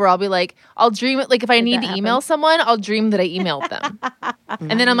me up where I'll be like, I'll dream it. Like if I need to email someone, I'll dream that I emailed them.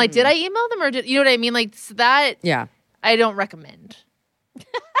 And then I'm like, did I email them or you know what I mean? Like so that I don't recommend.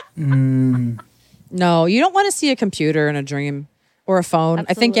 No, you don't want to see a computer in a dream. Or a phone.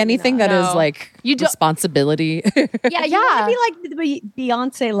 Absolutely I think anything that is like responsibility. Yeah, you want to be like the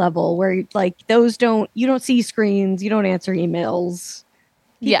Beyonce level where like you don't see screens, you don't answer emails.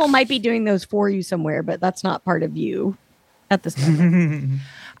 People might be doing those for you somewhere, but that's not part of you at this moment.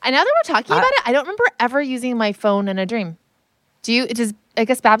 And now that we're talking about it, I don't remember ever using my phone in a dream. Do you? I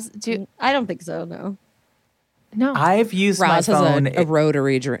guess Babs. I don't think so. No. No, I've used Roz my phone. Has a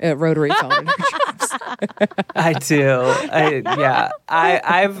rotary phone. I do.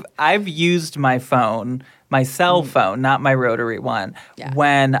 I've used my phone, my cell phone, not my rotary one,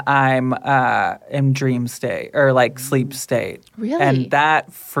 when I'm in dream state or like sleep state. Really? And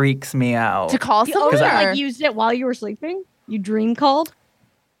that freaks me out. To call someone? Like used it while you were sleeping? You dream called?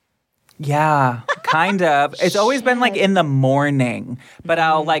 Yeah, kind of. It's always been like in the morning, but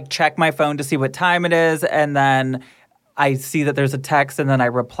I'll like check my phone to see what time it is. And then I see that there's a text and then I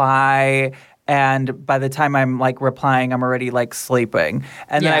reply. And by the time I'm like replying, I'm already like sleeping.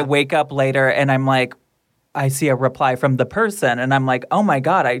 And then I wake up later and I'm like, I see a reply from the person. And I'm like, oh my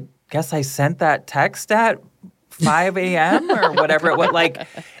God, I guess I sent that text at 5 a.m. or whatever it was. Like,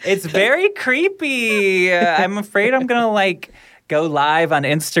 it's very creepy. I'm afraid I'm going to like go live on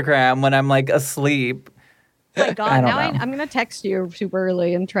Instagram when I'm like asleep. Oh my God, I'm going to text you super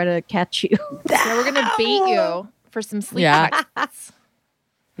early and try to catch you. Yeah, we're going to bait you for some sleep texts.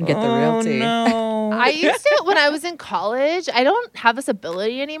 And get the real tea. No. I used to, when I was in college, I don't have this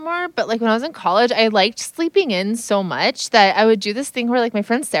ability anymore, but like when I was in college, I liked sleeping in so much that I would do this thing where like my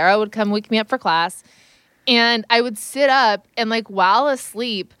friend Sarah would come wake me up for class and I would sit up and like while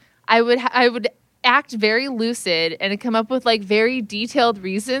asleep, I would act very lucid and come up with like very detailed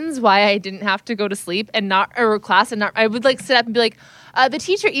reasons why I didn't have to go to sleep I would like sit up and be like, the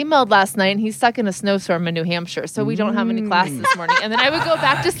teacher emailed last night and he's stuck in a snowstorm in New Hampshire, so we don't have any class this morning. And then I would go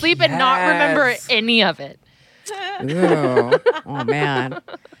back to sleep and not remember any of it. Ooh. Oh man.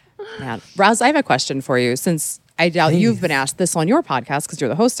 Roz, I have a question for you. Since I doubt you've been asked this on your podcast because you're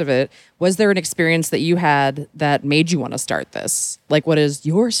the host of it, was there an experience that you had that made you want to start this? Like, what is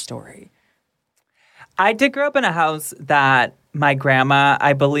your story? I did grow up in a house that my grandma,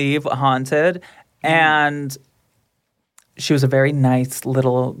 I believe, haunted. And she was a very nice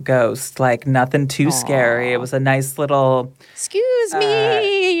little ghost, like nothing too scary. It was a nice little... Excuse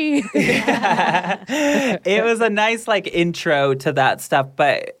me! It was a nice like intro to that stuff,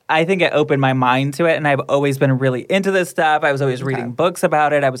 but I think it opened my mind to it. And I've always been really into this stuff. I was always reading books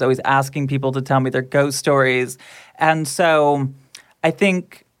about it. I was always asking people to tell me their ghost stories. And so I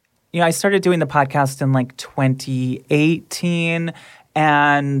think... I started doing the podcast in like 2018,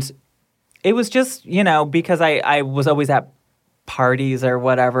 and it was just, because I was always at parties or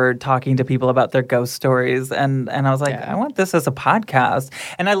whatever talking to people about their ghost stories, and I was like, I want this as a podcast.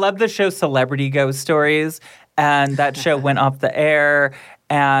 And I love the show Celebrity Ghost Stories, and that show went off the air.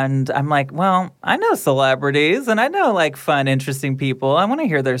 And I'm like, well, I know celebrities and I know like fun, interesting people. I want to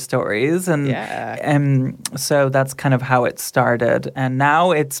hear their stories. And so that's kind of how it started. And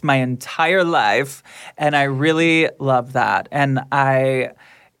now it's my entire life. And I really love that. And I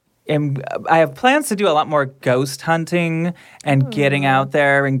have plans to do a lot more ghost hunting and getting out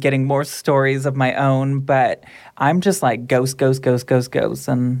there and getting more stories of my own. But I'm just like ghost.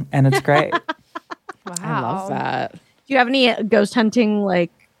 And it's great. Wow. I love that. Do you have any ghost hunting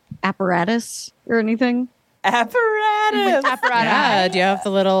like apparatus or anything? Apparatus. Yeah. Do you have the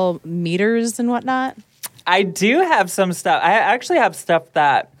little meters and whatnot? I do have some stuff. I actually have stuff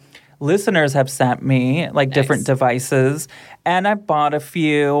that listeners have sent me, like different devices, and I bought a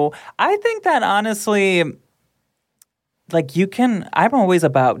few. I think that honestly, like I'm always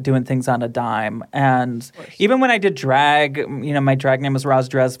about doing things on a dime. And even when I did drag, my drag name was Roz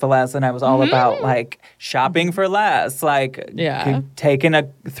Dress for Less, and I was all about like shopping for less, like taking a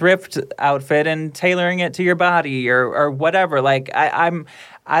thrift outfit and tailoring it to your body or whatever. Like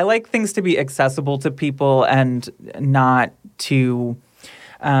I like things to be accessible to people and not too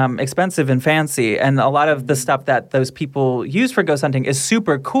expensive and fancy. And a lot of the stuff that those people use for ghost hunting is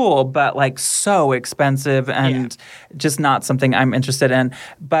super cool, but like so expensive and just not something I'm interested in.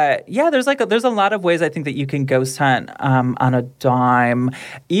 But yeah, there's a lot of ways I think that you can ghost hunt on a dime.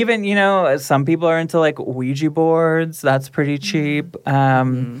 Even, some people are into like Ouija boards. That's pretty cheap. We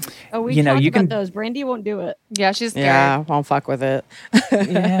talked about those. Brandy won't do it. Yeah, she's scared. Yeah, won't fuck with it.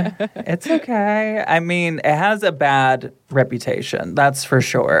 Yeah, it's okay. I mean, it has a bad reputation. That's for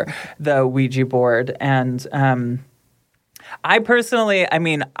sure. The Ouija board. And I personally, I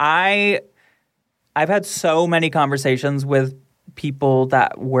mean, I've had so many conversations with people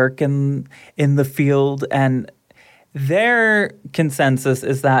that work in the field, and their consensus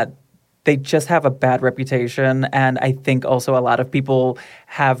is that they just have a bad reputation. And I think also a lot of people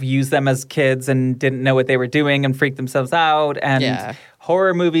have used them as kids and didn't know what they were doing and freaked themselves out. And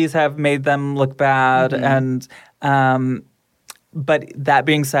horror movies have made them look bad. And but that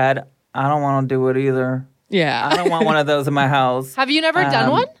being said, I don't want to do it either. Yeah. I don't want one of those in my house. Have you never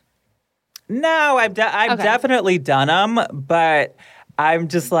done one? No, I've definitely done them, but I'm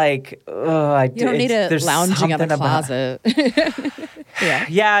just like, ugh. You don't need it lounging in a closet.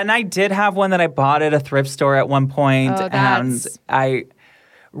 Yeah, and I did have one that I bought at a thrift store at one point, and I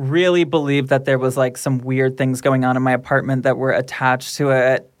really believed that there was like some weird things going on in my apartment that were attached to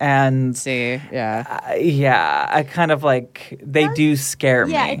it. And I kind of like, they do scare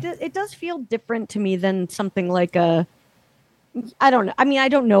me. Yeah, it does feel different to me than something like a, I don't know. I mean, I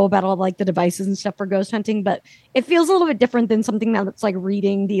don't know about all like the devices and stuff for ghost hunting, but it feels a little bit different than something that's like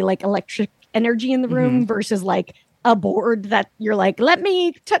reading the like electric energy in the room versus like a board that you're like, let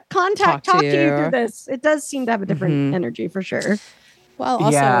me talk to you through this. It does seem to have a different energy for sure. Well,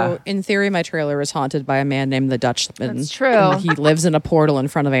 also, in theory, my trailer is haunted by a man named the Dutchman. That's true. And he lives in a portal in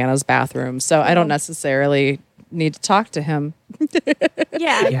front of Anna's bathroom, so I don't necessarily need to talk to him.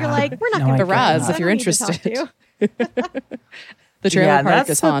 You're like, we're not going to Raz if you're interested. The trailer park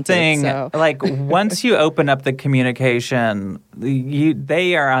is haunted. Thing. So. Like once you open up the communication,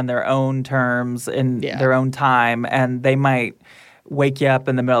 they are on their own terms in their own time, and they might wake you up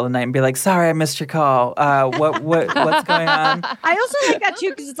in the middle of the night and be like, "Sorry, I missed your call. What's going on?" I also like that too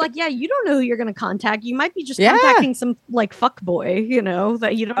because it's like, you don't know who you're going to contact. You might be just contacting some like fuck boy,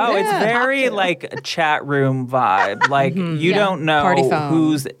 that you don't. Oh, it's very like a chat room vibe. Like you don't know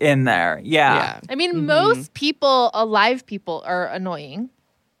who's in there. Yeah. I mean, most people, alive people, are annoying.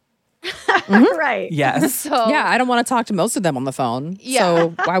 Right. Yes. So I don't want to talk to most of them on the phone.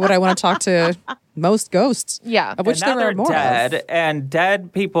 So why would I want to talk to most ghosts? Yeah. Of which and now there are they're more dead, of. and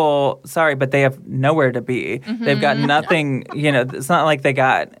dead people, sorry, but they have nowhere to be. They've got nothing, it's not like they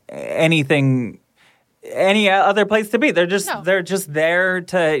got any other place to be. They're just there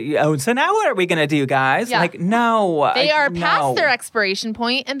to, so now what are we going to do, guys? Yeah. Like, no. They are past their expiration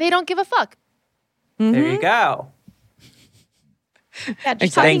point, and they don't give a fuck. There you go. Yeah,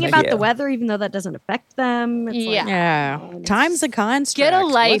 just talking about the weather, even though that doesn't affect them. It's Time's a construct. Get a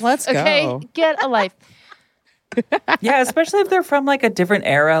life. Let's go. Get a life. Yeah, especially if they're from like a different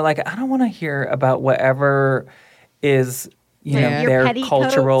era. Like, I don't want to hear about whatever is, their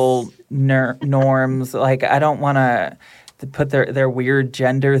cultural norms. Like, I don't want to put their weird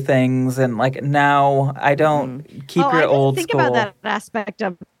gender things and like, no, I don't. Keep your old think school. Think about that aspect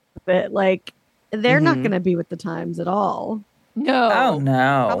of it. Like, they're not going to be with the times at all. No. Oh,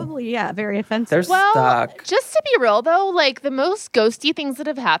 no. Probably, very offensive. They're stuck. Just to be real, though, like the most ghosty things that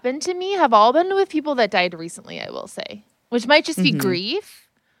have happened to me have all been with people that died recently, I will say. Which might just be grief.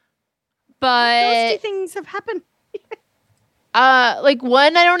 But ghosty things have happened. like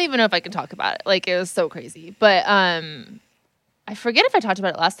one, I don't even know if I can talk about it. Like, it was so crazy. But I forget if I talked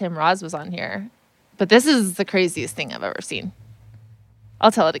about it last time Roz was on here. But this is the craziest thing I've ever seen.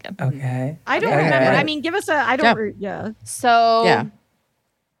 I'll tell it again. Okay. I don't remember. I mean, give us So,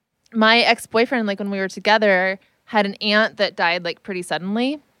 my ex-boyfriend, like when we were together, had an aunt that died like pretty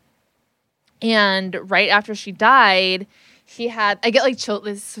suddenly. And right after she died, I get like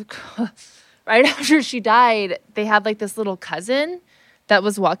chills. Right after she died, they had like this little cousin that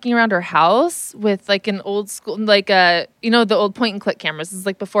was walking around her house with like an old school, like the old point and click cameras. This is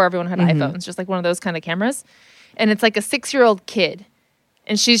like before everyone had iPhones, just like one of those kind of cameras. And it's like a 6-year-old kid.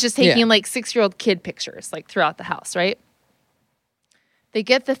 And she's just taking like 6-year-old kid pictures like throughout the house, right? They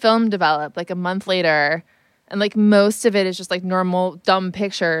get the film developed like a month later, and like most of it is just like normal dumb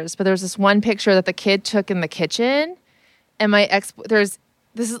pictures. But there's this one picture that the kid took in the kitchen, and this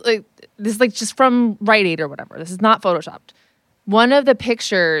is like just from Rite Aid or whatever. This is not photoshopped. One of the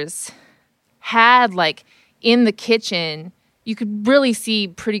pictures had like in the kitchen, you could really see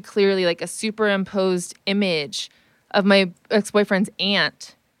pretty clearly like a superimposed image of my ex-boyfriend's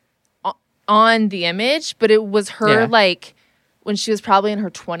aunt on the image, but it was her like when she was probably in her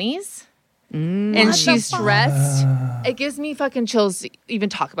 20s. And she's dressed. It gives me fucking chills to even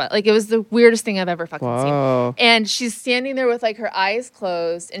talk about it. Like, it was the weirdest thing I've ever fucking seen. And she's standing there with like her eyes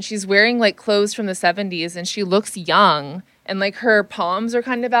closed, and she's wearing like clothes from the 70s, and she looks young, and like her palms are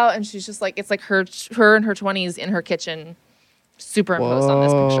kind of out, and she's just like, it's like her in her 20s in her kitchen superimposed on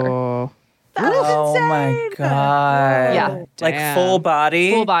this picture. That is Oh my insane. God. Yeah. Like Damn. full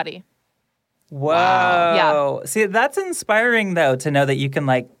body? Full body. Whoa. See, that's inspiring though to know that you can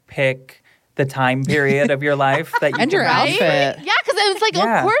like pick the time period of your life that you And can your have. outfit. Yeah, because it was like,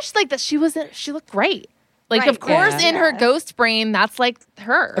 Yeah. of course, like that she looked great. Like, Right, of course, yeah. in her ghost brain, that's like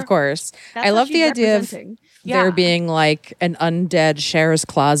her. Of course. That's I what love she's the idea of representing. there Yeah. being like an undead Cher's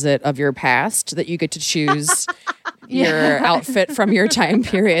closet of your past that you get to choose your outfit from your time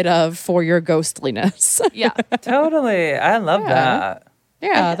period of for your ghostliness. Yeah, Totally. I love that.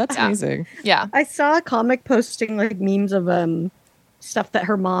 Yeah, that's Yeah. amazing. yeah. I saw a comic posting like memes of stuff that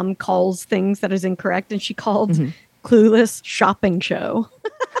her mom calls things that is incorrect, and she called Clueless shopping show.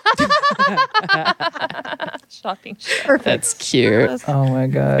 Shocking. Perfect. That's cute. Oh my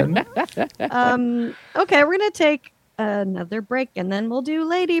God. Okay, we're gonna take another break, and then we'll do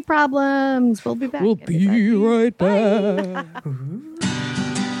lady problems. We'll be back. We'll be everybody. right back.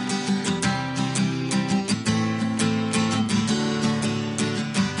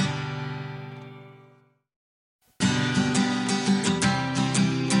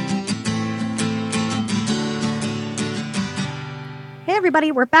 Hey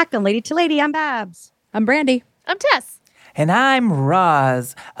everybody, we're back on Lady to Lady. I'm Babs. I'm Brandy. I'm Tess. And I'm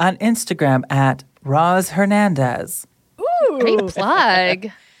Roz on Instagram at Roz Hernandez. Great plug.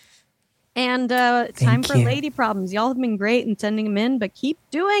 And it's time Thank for you. lady problems. Y'all have been great in sending them in, but keep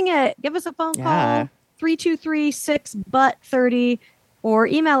doing it. Give us a phone Yeah. call 323-6-BUT-30 or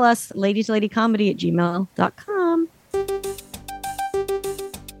email us ladytoladycomedy@gmail.com.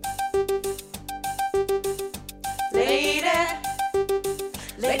 Lady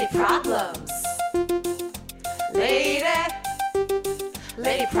problems.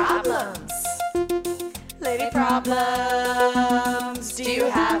 Lady problems. Lady problems. Do you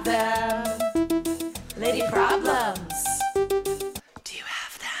have them? Lady problems. Do you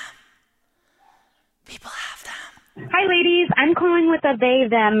have them? People have them. Hi, ladies. I'm calling with a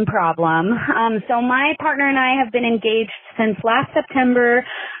they-them problem. So my partner and I have been engaged since last September.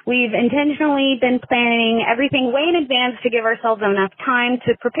 We've intentionally been planning everything way in advance to give ourselves enough time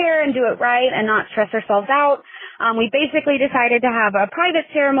to prepare and do it right and not stress ourselves out. We basically decided to have a private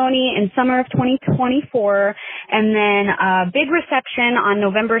ceremony in summer of 2024 and then a big reception on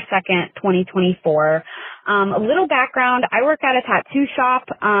November 2nd, 2024. A little background, I work at a tattoo shop.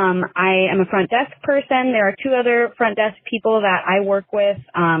 I am a front desk person. There are two other front desk people that I work with,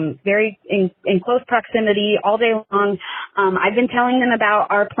 very in close proximity all day long. I've been telling them about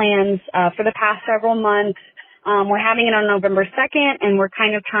our plans, for the past several months. We're having it on November 2nd, and we're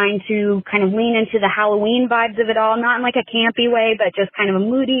kind of trying to kind of lean into the Halloween vibes of it all, not in like a campy way, but just kind of a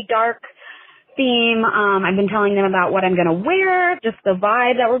moody, dark theme. I've been telling them about what I'm going to wear, just the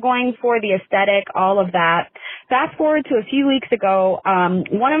vibe that we're going for, the aesthetic, all of that. Fast forward to a few weeks ago,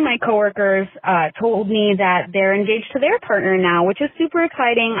 one of my coworkers told me that they're engaged to their partner now, which is super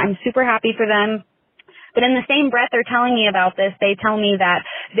exciting. I'm super happy for them. But in the same breath they're telling me about this, they tell me that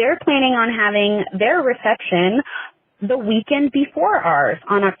they're planning on having their reception the weekend before ours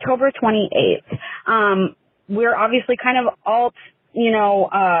on October 28th. We're obviously kind of alt,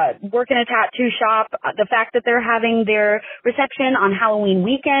 work in a tattoo shop. The fact that they're having their reception on Halloween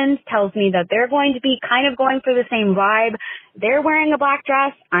weekend tells me that they're going to be kind of going for the same vibe. They're wearing a black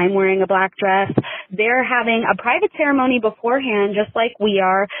dress. I'm wearing a black dress. They're having a private ceremony beforehand, just like we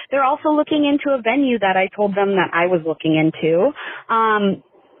are. They're also looking into a venue that I told them that I was looking into.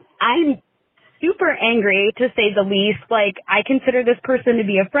 I'm super angry, to say the least. Like, I consider this person to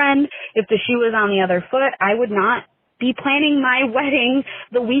be a friend. If the shoe was on the other foot, I would not be planning my wedding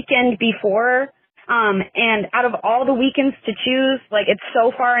the weekend before. And out of all the weekends to choose, like, it's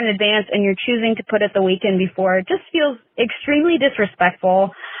so far in advance and you're choosing to put it the weekend before. It just feels extremely disrespectful.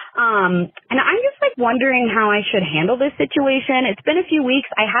 And I'm just like wondering how I should handle this situation. It's been a few weeks.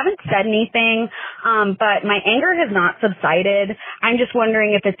 I haven't said anything, but my anger has not subsided. I'm just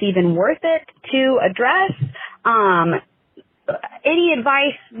wondering if it's even worth it to address. Any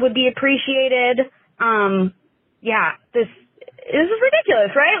advice would be appreciated. Yeah, this is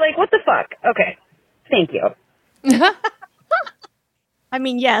ridiculous, right? Like, what the fuck? Okay. Thank you. I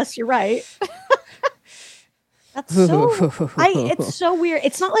mean, yes, you're right. That's so. It's so weird.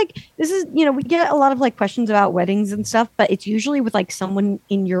 It's not like this is. We get a lot of like questions about weddings and stuff, but it's usually with like someone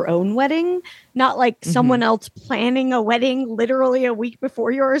in your own wedding, not like someone else planning a wedding literally a week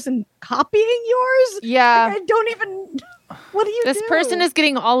before yours and copying yours. Yeah. Like, I don't even. What do you do? This person is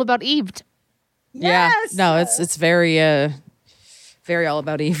getting all about Eve. Yes. Yeah. No, it's very very all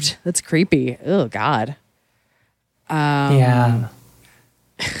about Eve. That's creepy. Oh God. Yeah.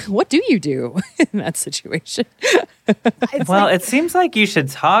 What do you do in that situation? It's Well, like, it seems like you should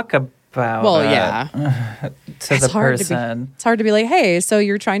talk about Well, it yeah. to the person. It's hard to be like, hey, so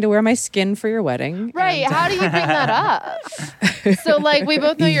you're trying to wear my skin for your wedding. Right. And, How do you bring that up? So, like, we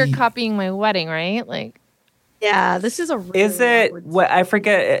both know you're copying my wedding, right? Like, Yeah, this is a really Is it awkward what I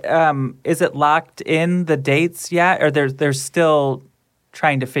forget? Is it locked in the dates yet, or they're still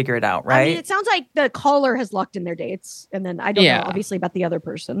trying to figure it out? Right? I mean, it sounds like the caller has locked in their dates, and then I don't Yeah. know, obviously, about the other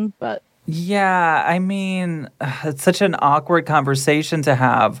person, but Yeah, I mean, it's such an awkward conversation to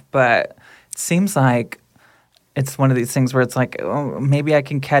have, but it seems like it's one of these things where it's like, oh, maybe I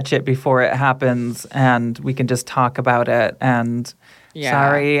can catch it before it happens, and we can just talk about it. And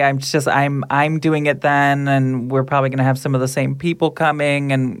sorry, I'm doing it then, and we're probably going to have some of the same people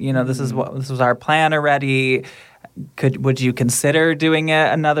coming, and this was our plan already. Would you consider doing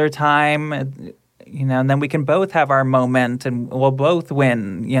it another time? And then we can both have our moment and we'll both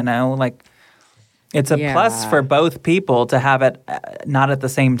win, like it's a plus for both people to have it not at the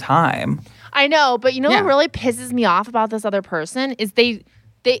same time. I know, but what really pisses me off about this other person is they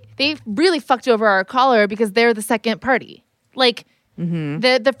really fucked over our caller because they're the second party. Like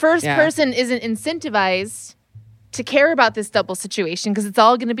the first person isn't incentivized to care about this double situation because it's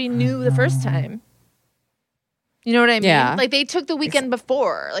all going to be new the first time. You know what I mean? Yeah. Like, they took the weekend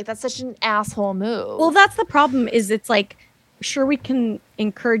before. Like, that's such an asshole move. well, that's the problem. Is it's like, sure, we can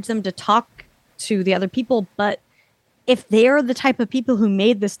encourage them to talk to the other people, but if they're the type of people who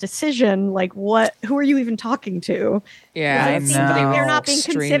made this decision, like, who are you even talking to? Yeah, I It seems like know. they're not being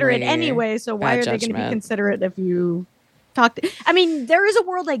considerate anyway. So why are they going to be judgment. considerate if you talk? I mean, there is a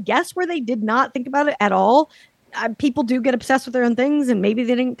world, I guess, where they did not think about it at all. People do get obsessed with their own things, and maybe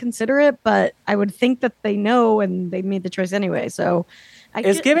they didn't consider it, but I would think that they know, and they made the choice anyway. So,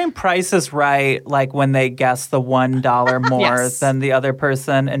 Is giving prices right, like when they guess the $1 more Yes. than the other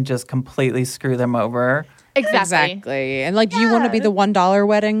person and just completely screw them over? Exactly. And like, do you want to be the $1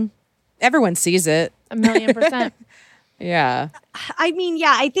 wedding? Everyone sees it. 1,000,000%. Yeah. I mean,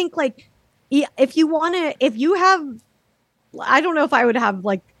 yeah, I think like if you have, I don't know if I would have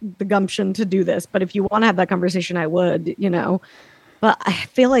like the gumption to do this, but if you want to have that conversation, I would, But I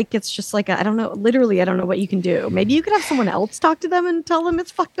feel like it's just like, I don't know, literally, I don't know what you can do. Maybe you could have someone else talk to them and tell them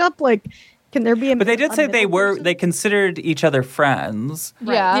it's fucked up. Like, can there be a But they did say person? they considered each other friends.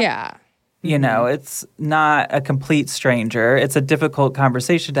 Yeah. Yeah. It's not a complete stranger. It's a difficult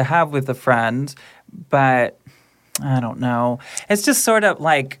conversation to have with a friend, but I don't know. It's just sort of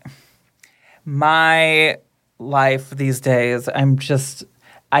like my life these days.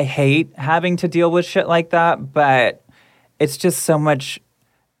 I hate having to deal with shit like that, but it's just so much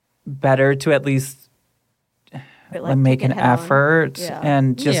better to at least make take an it head on. effort Yeah.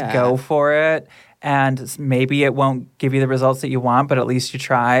 and just go for it. And maybe it won't give you the results that you want, but at least you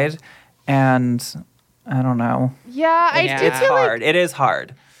tried. And I don't know. Yeah, I do It's feel like, hard. It is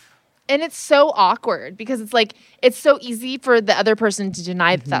hard. and it's so awkward because it's like, it's so easy for the other person to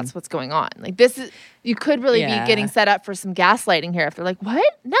deny that that's what's going on. Like, you could really be getting set up for some gaslighting here if they're like,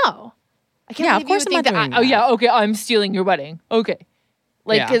 what? No. I can't Yeah, believe of course you would I'm think not that. doing that. Okay, I'm stealing your wedding. Okay.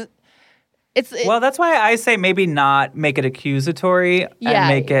 Like, Yeah. because Well, that's why I say maybe not make it accusatory Yeah, and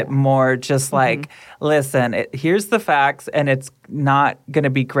make it more just like, listen, here's the facts, and it's not going to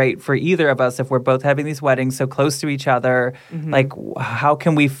be great for either of us if we're both having these weddings so close to each other. Like, how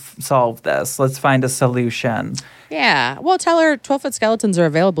can we solve this? Let's find a solution. Yeah. Well, tell her 12-foot skeletons are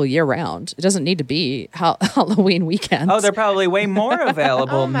available year round. It doesn't need to be Halloween weekend. Oh, they're probably way more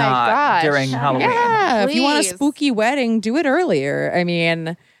available Oh my not gosh. during Halloween. yeah. If you want a Please. spooky wedding, do it earlier. I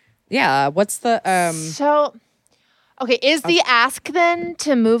mean, yeah. What's the So, okay, is the ask then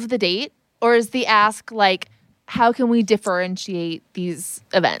to move the date? Or is the ask like, how can we differentiate these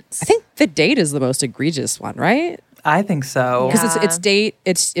events? I think the date is the most egregious one, right? I think so. Because Yeah. it's date,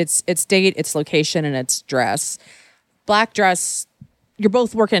 it's date, it's location, and it's dress. Black dress. You're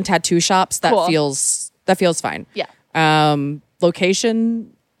both working in tattoo shops. That Cool. feels fine. Yeah.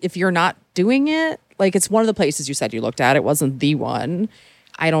 Location. If you're not doing it, like, it's one of the places you said you looked at. It wasn't the one.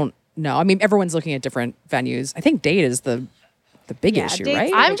 I don't know. I mean, everyone's looking at different venues. I think date is the big issue, date's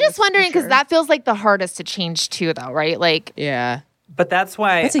right? the I'm just for wondering because sure. that feels like the hardest to change too, though, right? Like, Yeah. But that's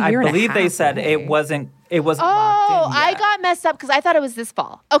why That's a I year and a believe they half said away. it wasn't oh, locked in I yet. got messed up because I thought it was this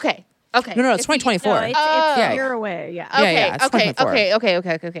fall. Okay. Okay. No, it's 2024. No, it's Yeah. a year away. Yeah. Okay. yeah, it's okay.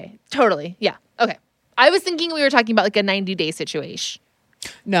 2024. Okay. Totally. Yeah. Okay. I was thinking we were talking about like a 90-day situation.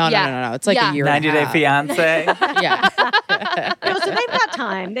 No. It's like Yeah. a year. and a 90-day half. fiance. Yeah. No, so they've got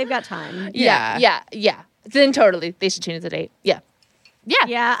time. They've got time. Yeah. Then totally, they should change the date. Yeah.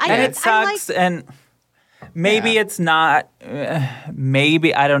 Yeah. And it I like sucks. And Maybe it's not,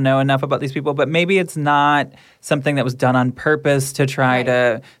 maybe, I don't know enough about these people, but maybe it's not something that was done on purpose to try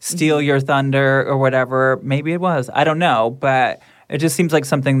to steal your thunder or whatever. Maybe it was. I don't know. But it just seems like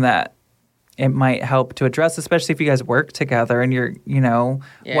something that it might help to address, especially if you guys work together and you're,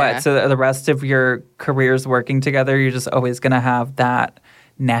 what? So the rest of your careers working together, you're just always going to have that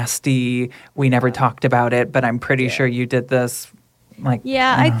nasty, we never talked about it, but I'm pretty sure you did this.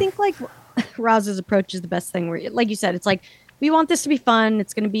 I think like Roz's approach is the best thing where, like you said, it's like, we want this to be fun.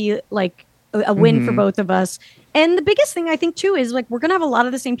 It's going to be like a win for both of us. And the biggest thing I think too is like, we're going to have a lot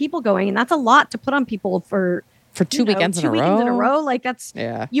of the same people going, and that's a lot to put on people for 2 weekends in a row. 2 weekends in a row. Like that's,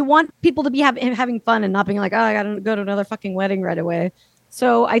 you want people to be having fun and not being like, oh, I got to go to another fucking wedding right away.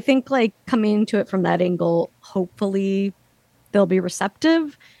 So I think like coming into it from that angle, hopefully they'll be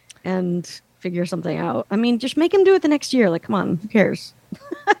receptive and figure something out. I mean, just make them do it the next year. Like, come on, who cares?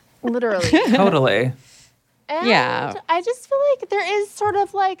 Literally. Totally. And I just feel like there is sort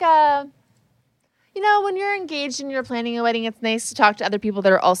of like a, when you're engaged and you're planning a wedding, it's nice to talk to other people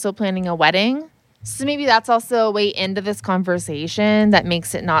that are also planning a wedding. So maybe that's also a way into this conversation that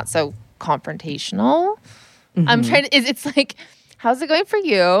makes it not so confrontational. I'm trying to, it's like, how's it going for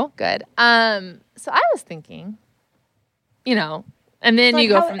you? Good. So I was thinking, and then like you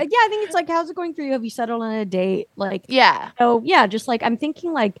go from... Yeah, I think it's like, how's it going for you? Have you settled on a date? Like, yeah. So yeah, just like, I'm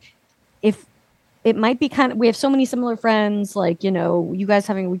thinking like, if it might be we have so many similar friends, like, you guys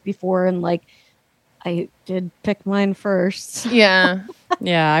having a week before, and like, I did pick mine first. Yeah.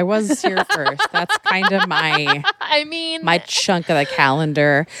 Yeah, I was here first. That's kind of my my chunk of the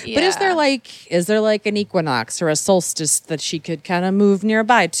calendar. Yeah. But is there like an equinox or a solstice that she could kind of move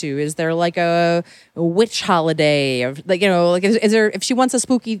nearby to? Is there like a witch holiday of is there, if she wants a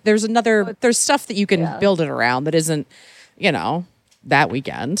spooky, there's stuff that you can build it around that isn't, that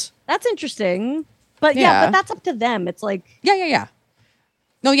weekend. That's interesting. But but that's up to them. It's like Yeah.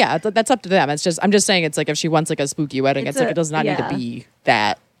 No, yeah, that's up to them. I'm just saying, it's like if she wants like a spooky wedding, it's like it does not need to be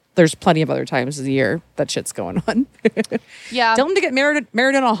that. There's plenty of other times of the year that shit's going on. Yeah. Tell them to get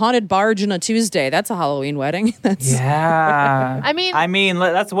married on a haunted barge on a Tuesday. That's a Halloween wedding. Yeah. I mean,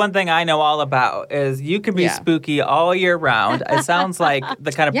 that's one thing I know all about is you can be spooky all year round. It sounds like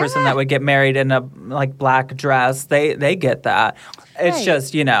the kind of person that would get married in a like black dress. They get that. It's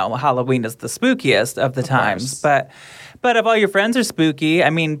just, Halloween is the spookiest of the times. But if all your friends are spooky,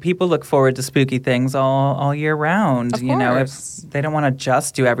 I mean, people look forward to spooky things all year round. Of course. If they don't want to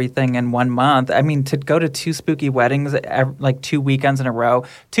just do everything in 1 month. I mean, to go to 2 spooky weddings, like 2 weekends in a row,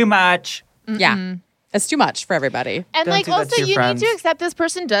 too much. Yeah. It's too much for everybody. And Don't like do that also to your you friends. need to accept this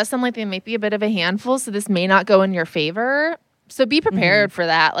person does sound like they might be a bit of a handful, so this may not go in your favor. So be prepared for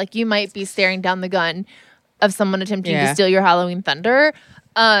that. Like you might be staring down the gun of someone attempting to steal your Halloween thunder.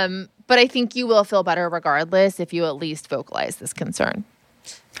 But I think you will feel better regardless if you at least vocalize this concern.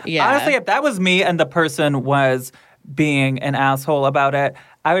 Yeah. Honestly, if that was me and the person was being an asshole about it,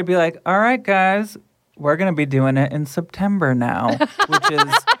 I would be like, all right, guys, we're going to be doing it in September now,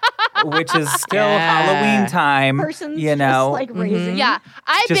 which is still Halloween time. Person's just like raising. Yeah.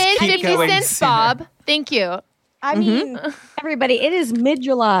 I Just bid keep 50 going cents, sooner. Bob. Thank you. I mean, everybody, it is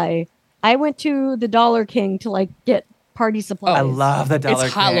mid-July. I went to the Dollar King to like get party supplies. I love the Dollar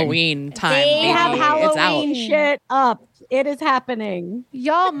It's King. Halloween time. They baby. have It's Halloween out. shit up. It is happening.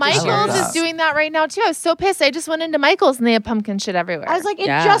 Y'all, Michael's that. is doing that right now too. I was so pissed. I just went into Michael's and they have pumpkin shit everywhere. I was like, it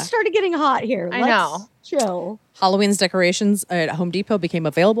Yeah. just started getting hot here. I Let's know. chill. Halloween's decorations at Home Depot became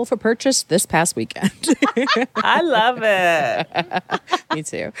available for purchase this past weekend. I love it. Me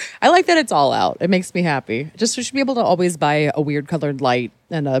too. I like that it's all out. It makes me happy. Just we should be able to always buy a weird colored light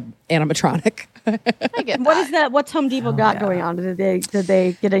and a animatronic. I get What that. is that? What's Home Depot got going on? Did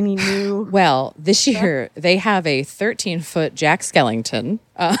they get any new? Well, this year they have a 13-foot Jack Skellington.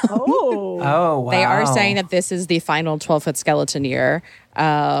 Oh, Oh, wow. They are saying that this is the final 12-foot skeleton year.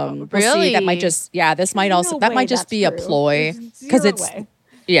 We'll see. That might just this might also that might just be a ploy because it's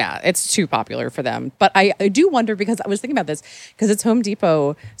it's too popular for them. But I do wonder because I was thinking about this because it's Home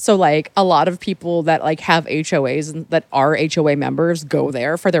Depot. So like a lot of people that like have HOAs and that are HOA members go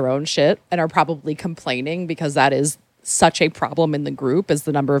there for their own shit and are probably complaining because that is such a problem in the group is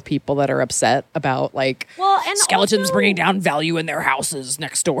the number of people that are upset about like and skeletons also- bringing down value in their houses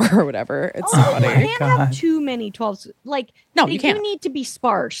next door or whatever. It's Also, funny. you can't have too many 12s. Like, No, they you do can't. need to be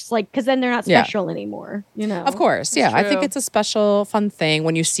sparse, like, because then they're not Yeah. special anymore. You know, Of course, yeah. I think true. it's a special, fun thing.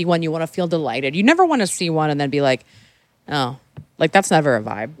 When you see one, you want to feel delighted. You never want to see one and then be like, oh, like that's never a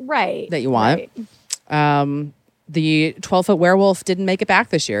vibe right? that you want. Right. The 12-foot werewolf didn't make it back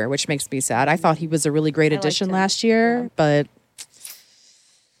this year, which makes me sad. I thought he was a really great addition him. last year, but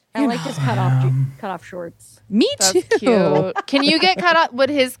I like his cut off shorts. Me That's too. cute. Can you get cut off? Would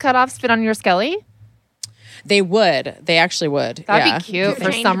his cutoffs fit on your Skelly? They would. They actually would. That'd be cute for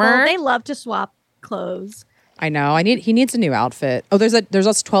Interchangeable. summer. They love to swap clothes. I know. He needs a new outfit. Oh, there's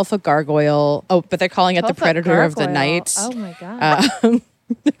also 12-foot gargoyle. Oh, but they're calling it the 12-foot Predator of the gargoyle. Night. Oh my god.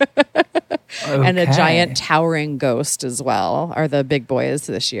 And a Okay. giant towering ghost as well are the big boys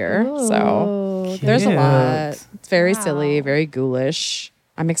this year. So there's a Cute. lot. It's very silly, very ghoulish.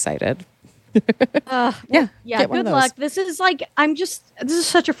 I'm excited. Yeah, get one of good those. luck. This is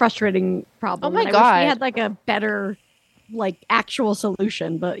such a frustrating problem. Oh my and I God. wish we had like a better actual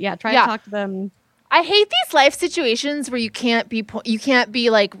solution. But yeah, try Yeah. to talk to them. I hate these life situations where you can't be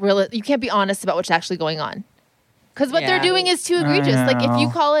like real. You can't be honest about what's actually going on. Because what they're Yeah. doing is too egregious. Like if you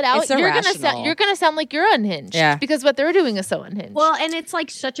call it out, It's you're irrational. gonna sound like you're unhinged. Yeah. Because what they're doing is so unhinged. Well, and it's like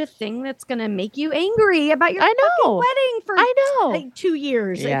such a thing that's gonna make you angry about your I know. fucking wedding for I know. like 2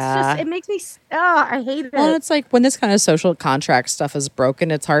 years. Yeah. It's just it makes me. I hate it. Well, it's like when this kind of social contract stuff is broken,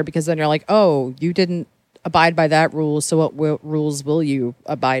 it's hard because then you're like, oh, you didn't abide by that rule, so what rules will you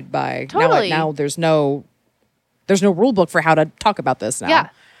abide by? Totally. Now there's no rule book for how to talk about this now.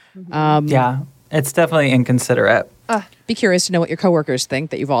 Yeah. Yeah, it's definitely inconsiderate. Be curious to know what your coworkers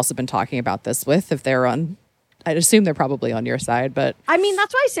think that you've also been talking about this with. If they're on, I'd assume they're probably on your side, but I mean,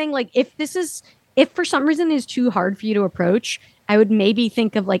 that's why I'm saying, like, if for some reason is too hard for you to approach, I would maybe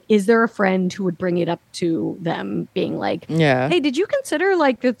think of like, is there a friend who would bring it up to them, being like, yeah. hey, did you consider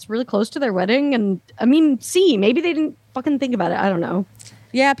like it's really close to their wedding? And I mean, maybe they didn't fucking think about it. I don't know.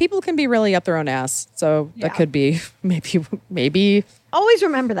 Yeah, people can be really up their own ass. So Yeah. that could be maybe. Always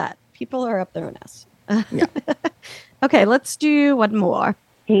remember that people are up their own ass. Yeah. Okay, let's do one more.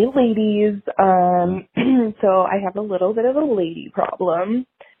 Hey, ladies. So I have a little bit of a lady problem,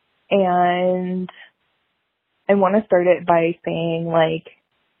 and I want to start it by saying, like,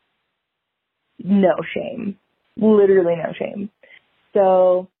 no shame. Literally no shame.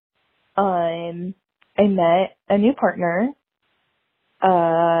 So, I met a new partner,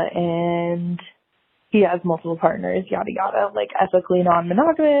 and he has multiple partners, yada, yada, like ethically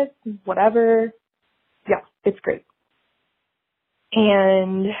non-monogamous, whatever. Yeah, it's great.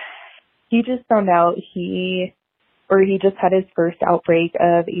 And he just found out he just had his first outbreak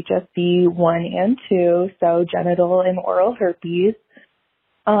of HSV 1 and 2, so genital and oral herpes.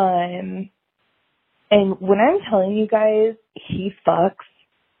 And when I'm telling you guys, he fucks,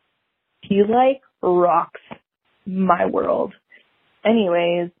 he like rocks my world.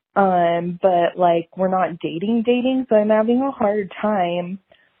 Anyways, but like we're not dating, so I'm having a hard time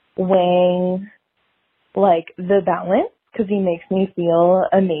weighing like the balance, because he makes me feel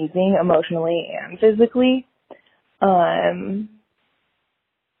amazing emotionally and physically.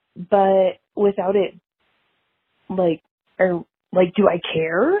 But without it, do I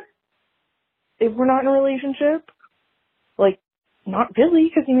care if we're not in a relationship? Like, not really,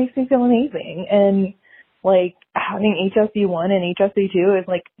 because he makes me feel amazing. And, like, having HSV1 and HSV2 is,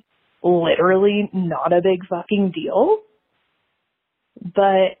 like, literally not a big fucking deal.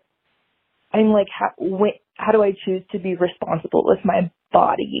 But I'm like, how do I choose to be responsible with my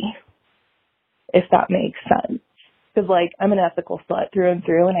body, if that makes sense? Because, like, I'm an ethical slut through and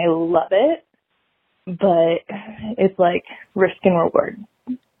through, and I love it, but it's like risk and reward.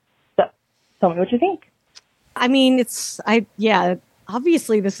 So, tell me what you think. I mean,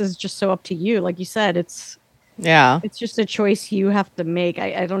 obviously this is just so up to you. Like you said, it's just a choice you have to make.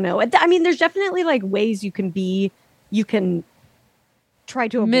 I don't know. I mean, there's definitely like ways you can try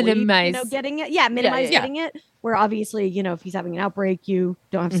to avoid, Minimize. getting it. Yeah, minimize yeah. getting it. Where obviously, if he's having an outbreak, you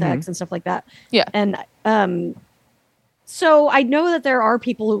don't have sex and stuff like that. Yeah. And so I know that there are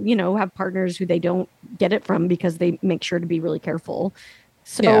people who, have partners who they don't get it from because they make sure to be really careful.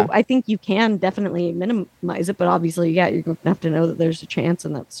 So Yeah. I think you can definitely minimize it, but obviously, yeah, you're going to have to know that there's a chance,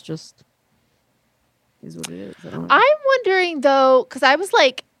 and that's just is what it is. I don't know. I'm wondering though, because I was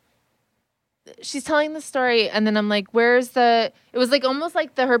like, she's telling the story, and then I'm like, it was like almost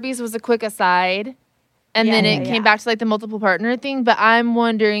like the herpes was a quick aside, and then it came back to like the multiple partner thing. But I'm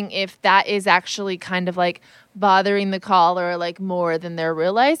wondering if that is actually kind of like bothering the caller like more than they're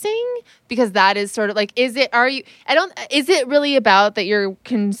realizing, because that is sort of like, is it really about that you're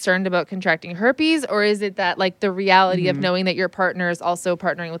concerned about contracting herpes, or is it that like the reality of knowing that your partner is also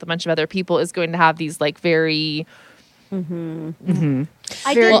partnering with a bunch of other people is going to have these like very I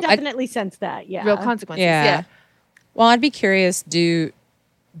did definitely sense that. Yeah. real consequences? Yeah. Well, I'd be curious,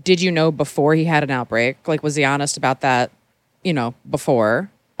 did you know before he had an outbreak? Like, was he honest about that,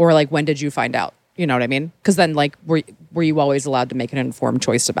 before? Or, like, when did you find out? You know what I mean? Because then, like, were you always allowed to make an informed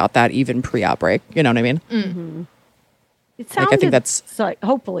choice about that, even pre-outbreak? You know what I mean? Mm-hmm. It Like, sounded I think that's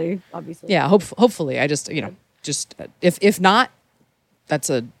hopefully, obviously. yeah. Hopefully, I just just if not, that's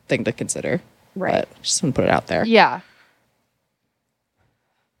a thing to consider. Right. But just want to put it out there. Yeah.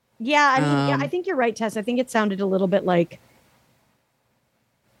 Yeah, I mean, yeah, I think you're right, Tess. I think it sounded a little bit like,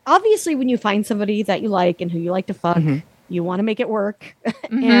 obviously, when you find somebody that you like and who you like to fuck, you want to make it work,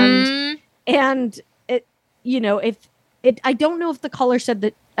 and it, if it, I don't know if the caller said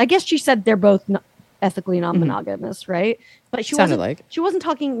that. I guess she said they're both ethically non-monogamous, right? But she wasn't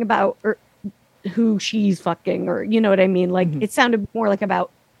talking about who she's fucking, or you know what I mean. Like it sounded more like about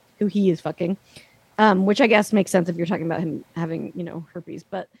who he is fucking, which I guess makes sense if you're talking about him having herpes,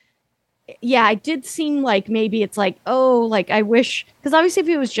 but. Yeah, it did seem like maybe it's like, oh, like I wish, because obviously if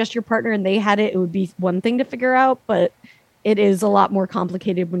it was just your partner and they had it, it would be one thing to figure out, but it is a lot more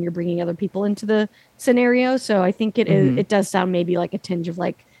complicated when you're bringing other people into the scenario. So I think it does sound maybe like a tinge of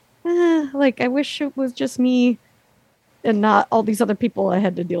like I wish it was just me and not all these other people I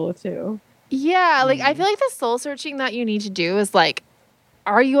had to deal with too. Yeah, like I feel like the soul searching that you need to do is like,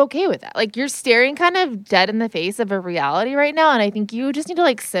 are you okay with that? Like you're staring kind of dead in the face of a reality right now. And I think you just need to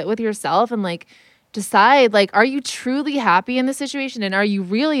like sit with yourself and like decide, like, are you truly happy in the situation? And are you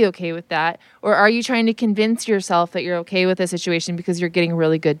really okay with that? Or are you trying to convince yourself that you're okay with the situation because you're getting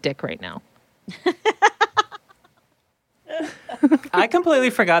really good dick right now? I completely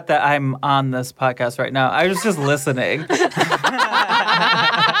forgot that I'm on this podcast right now. I was just listening.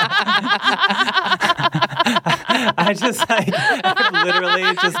 I've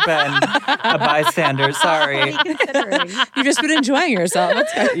literally just been a bystander. Sorry. You've just been enjoying yourself.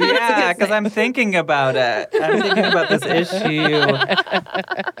 That's good. Yeah, because I'm thinking about it. I'm thinking about this issue.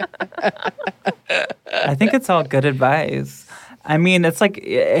 I think it's all good advice. I mean, it's like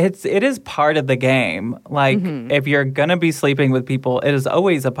it is part of the game. Like if you're gonna be sleeping with people, it is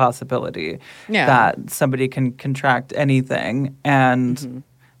always a possibility that somebody can contract anything. And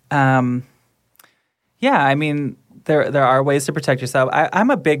I mean, there are ways to protect yourself.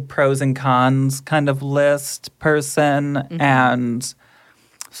 I'm a big pros and cons kind of list person, and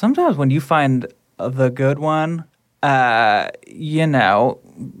sometimes when you find the good one, how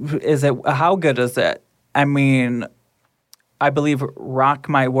good is it? I mean. I believe Rock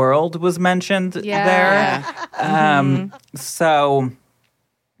My World was mentioned there. So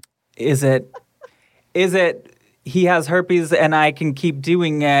is it he has herpes and I can keep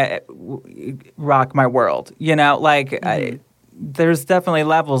doing it, Rock My World? There's definitely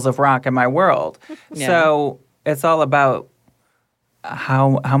levels of Rock in My World. So it's all about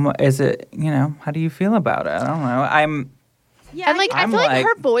how is it, how do you feel about it? I don't know. Yeah, and I feel like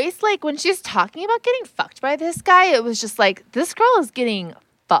her voice, like when she's talking about getting fucked by this guy, it was just like, this girl is getting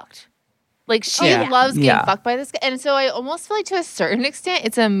fucked. Like she loves getting fucked by this guy. And so I almost feel like to a certain extent,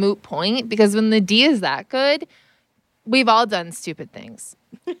 it's a moot point because when the D is that good, we've all done stupid things.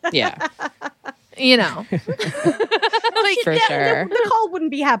 Yeah. Like, for sure. The call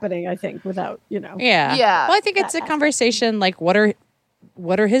wouldn't be happening, I think, without, Yeah. Yeah. Well, I think it's a conversation like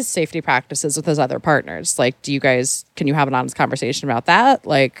what are his safety practices with his other partners? Like, can you have an honest conversation about that?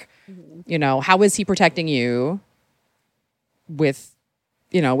 Like, how is he protecting you with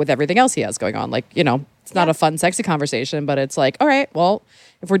everything else he has going on? Like, it's not a fun, sexy conversation, but it's like, all right, well,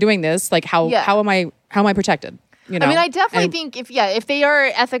 if we're doing this, like, how am I protected? I mean, I definitely think if they are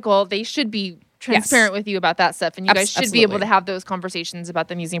ethical, they should be transparent with you about that stuff, and you guys should be able to have those conversations about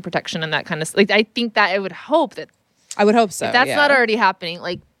them using protection and that kind of stuff. Like, I think that I would hope so. If that's not already happening,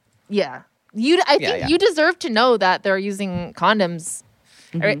 like, I think you deserve to know that they're using condoms.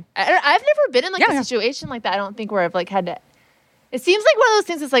 I've never been in a situation like that. I don't think where I've had to. It seems like one of those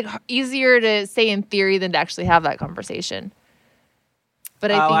things that's easier to say in theory than to actually have that conversation.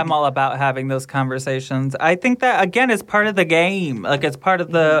 But I think I'm all about having those conversations. I think that again is part of the game. Like it's part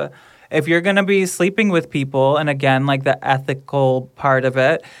of the. If you're going to be sleeping with people, and again, like the ethical part of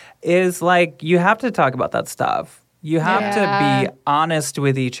it is like you have to talk about that stuff. You have to be honest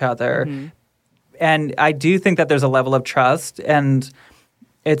with each other. And I do think that there's a level of trust, and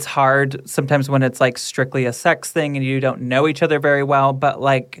it's hard sometimes when it's like strictly a sex thing and you don't know each other very well, but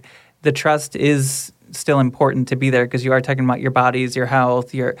like the trust is still important to be there because you are talking about your bodies, your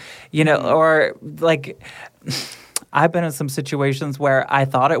health, or like I've been in some situations where I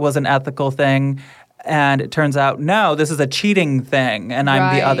thought it was an ethical thing. And it turns out, no, this is a cheating thing, and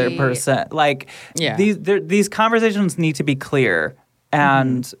I'm the other person. Like these conversations need to be clear,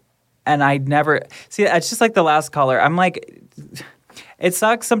 and I never see. It's just like the last caller. I'm like, it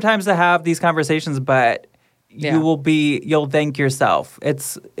sucks sometimes to have these conversations, but you'll thank yourself.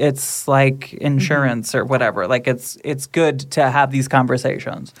 It's like insurance or whatever. Like it's good to have these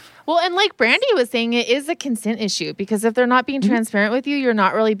conversations. Well, and like Brandy was saying, it is a consent issue because if they're not being transparent with you, you're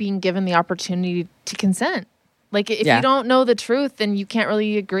not really being given the opportunity to consent. Like if you don't know the truth, then you can't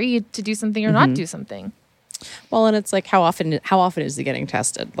really agree to do something or not do something. Well, and it's like how often is he getting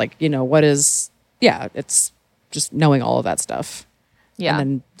tested? Like, what is it's just knowing all of that stuff. Yeah. And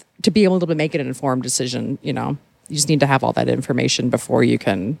then to be able to make an informed decision, you just need to have all that information before you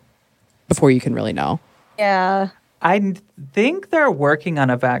can really know. Yeah. I think they're working on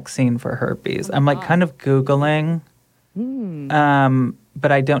a vaccine for herpes. I'm like kind of Googling,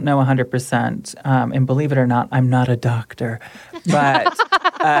 but I don't know 100%. And believe it or not, I'm not a doctor. But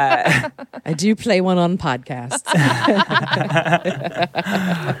I do play one on podcasts.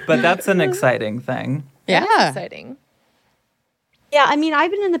 But that's an exciting thing. That is exciting. Yeah, I mean,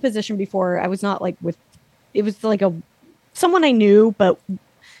 I've been in the position before. I was not like it was like someone I knew, but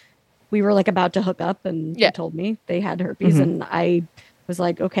we were like about to hook up and they told me they had herpes and I was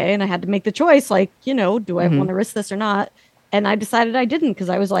like, okay. And I had to make the choice, like, do I want to risk this or not? And I decided I didn't because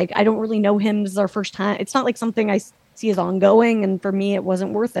I was like, I don't really know him. This is our first time. It's not like something I see as ongoing. And for me, it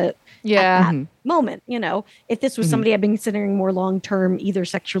wasn't worth it at that moment. If this was somebody I've been considering more long-term, either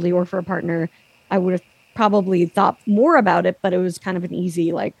sexually or for a partner, I would have probably thought more about it, but it was kind of an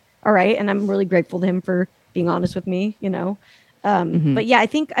easy, like, all right. And I'm really grateful to him for being honest with me, But yeah, I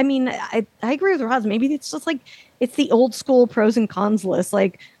think, I agree with Roz. Maybe it's just like, it's the old school pros and cons list.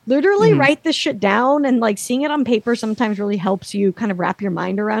 Like literally write this shit down and like seeing it on paper sometimes really helps you kind of wrap your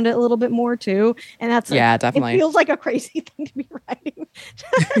mind around it a little bit more too. And that's definitely. It feels like a crazy thing to be writing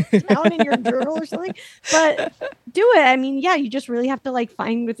down in your journal or something, but do it. I mean, you just really have to like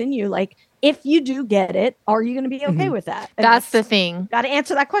find within you, like, if you do get it, are you going to be okay with that? And that's the thing. Got to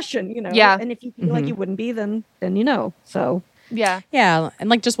answer that question, Yeah. And if you feel like you wouldn't be, then so. Yeah. Yeah. And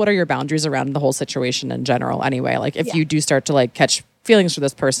like, just what are your boundaries around the whole situation in general anyway? Like if you do start to like catch feelings for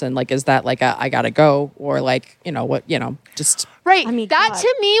this person, like, is that like I gotta go or like, just. Right. I mean, that God.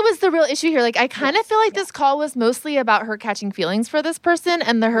 to me was the real issue here. Like I kind of feel like this call was mostly about her catching feelings for this person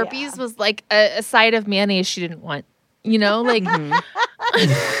and the herpes was like a side of mayonnaise she didn't want. Like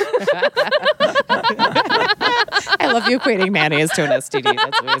I love you equating mayonnaise to an STD.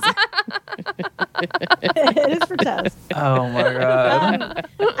 That's amazing. It is for Tess. Oh my God.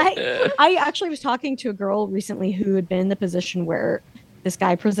 I actually was talking to a girl recently who had been in the position where this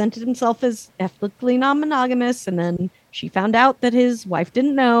guy presented himself as ethically non-monogamous, and then she found out that his wife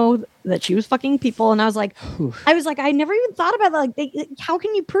didn't know that she was fucking people, and I was like, I never even thought about that. Like, how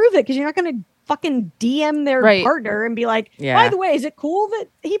can you prove it? Because you're not going to fucking DM their partner and be like, by the way, is it cool that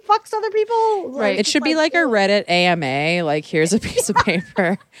he fucks other people? Like, It should be like a Reddit AMA. Like, here's a piece of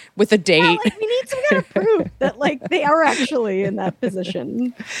paper with a date. Yeah, like, we need some kind of proof that like they are actually in that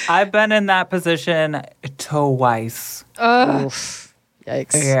position. I've been in that position twice. Oof.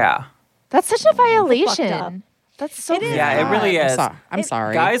 Yikes. Yeah. that's such a Fucked up. violation. That's so Yeah, it really is. I'm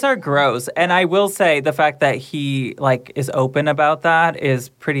sorry. Guys are gross. And I will say the fact that he like is open about that is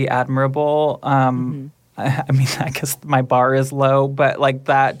pretty admirable. I mean, I guess my bar is low, but like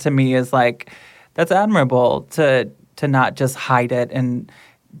that to me is like, that's admirable to not just hide it and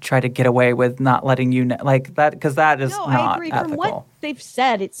try to get away with not letting you know, like that, because that is not I agree. ethical. From what they've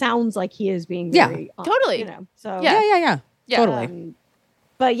said, it sounds like he is being very honest, totally. So Yeah. Totally.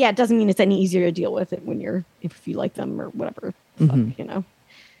 But yeah, it doesn't mean it's any easier to deal with it when if you like them or whatever. Fuck,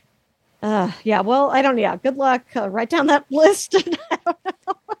 yeah. Well, I don't. Yeah. Good luck. Write down that list.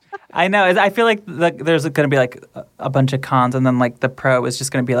 I know. I feel like there's going to be like a bunch of cons, and then like the pro is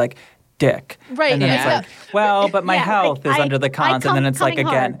just going to be like dick. Right. And then it's like, well, but my health is under the cons, and then it's like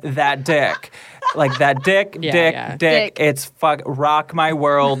again that dick, like that dick. It's rock my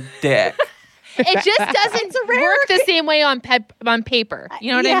world dick. It just doesn't work the same way on paper.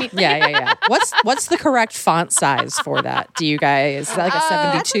 You know what I mean? Yeah. What's the correct font size for that? Do you guys, is that like a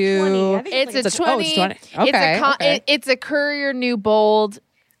 72? It's a 20. Oh, it's 20. Okay. It's a Courier New Bold.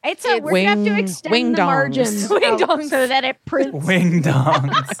 We're going to have to extend wing the margins out so that it prints. Wing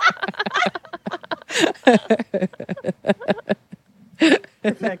dongs.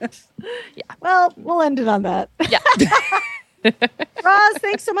 Perfect. Yeah. Well, we'll end it on that. Yeah. Roz,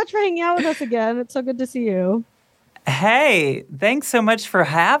 thanks so much for hanging out with us again. It's so good to see you. Hey, thanks so much for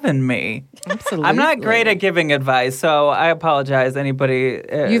having me. Absolutely. I'm not great at giving advice, so I apologize. Anybody?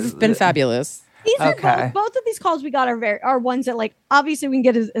 You've been fabulous. These are both of these calls we got are ones that like obviously we can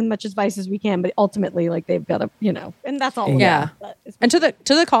get as much advice as we can, but ultimately like they've got to and that's all. Yeah. And to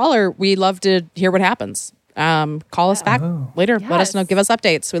the caller, we love to hear what happens. Call us back later. Yes. Let us know. Give us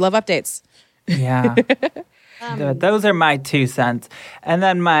updates. We love updates. Yeah. Those are my 2 cents. And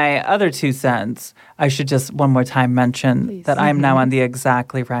then my other 2 cents, I should just one more time mention that I'm now on the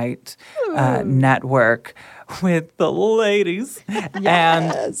Exactly Right network with the ladies.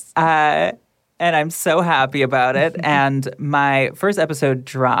 Yes. And I'm so happy about it. And my first episode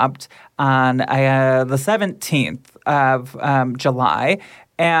dropped on the 17th of July.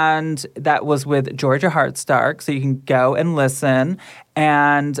 And that was with Georgia Hardstark. So you can go and listen.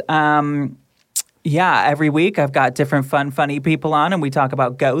 And every week I've got different funny people on. And we talk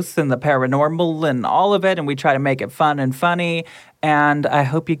about ghosts and the paranormal and all of it. And we try to make it fun and funny. And I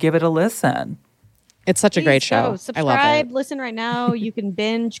hope you give it a listen. It's such a great show. Subscribe, I love it. listen right now. You can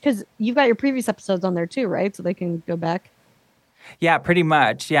binge because you've got your previous episodes on there too, right? So they can go back. Yeah, pretty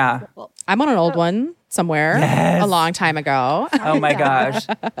much. Yeah. I'm on an old one somewhere a long time ago. Oh my gosh.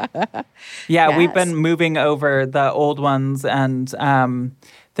 Yeah, we've been moving over the old ones, and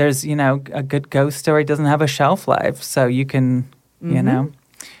there's, a good ghost story doesn't have a shelf life. So you can, And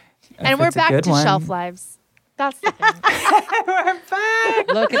we're back to shelf lives. That's the thing. We're back.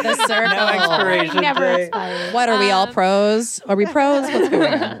 Look at the circle. No expiration date. What are we all pros? Are we pros? What's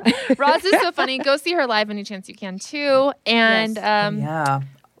going on? Roz is so funny. Go see her live any chance you can too. And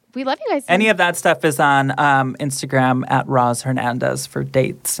we love you guys. Any of that stuff is on Instagram at Roz Hernandez for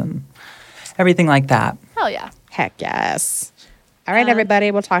dates and everything like that. Hell yeah. Heck yes. All right,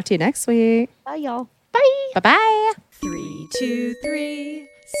 everybody. We'll talk to you next week. Bye, y'all. Bye. Bye-bye. 3, 2, 3,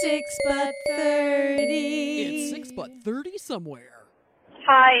 6 but 30. It's 6 but 30 somewhere.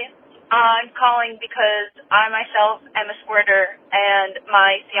 Hi, I'm calling because I myself am a squirter, and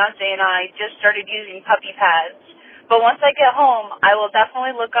my fiance and I just started using puppy pads. But once I get home, I will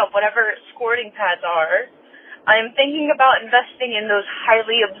definitely look up whatever squirting pads are. I'm thinking about investing in those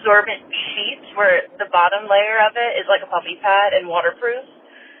highly absorbent sheets where the bottom layer of it is like a puppy pad and waterproof.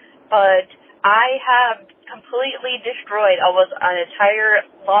 But I have completely destroyed almost an entire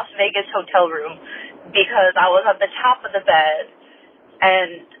Las Vegas hotel room because I was at the top of the bed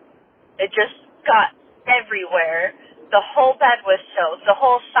and it just got everywhere. The whole bed was soaked. The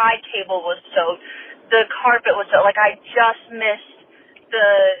whole side table was soaked. The carpet was soaked. Like, I just missed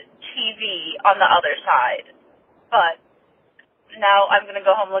the TV on the other side. But now I'm going to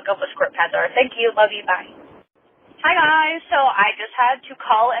go home and look up what squirt pads are. Thank you. Love you. Bye. Hi, guys. So I just had to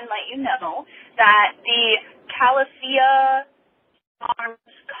call and let you know that the Califia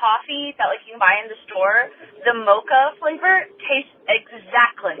Farms coffee that you can buy in the store, the mocha flavor tastes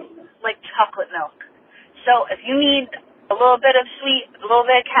exactly like chocolate milk. So if you need a little bit of sweet, a little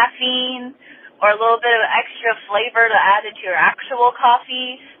bit of caffeine, or a little bit of extra flavor to add into your actual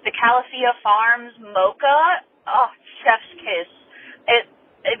coffee, the Califia Farms mocha, chef's kiss. It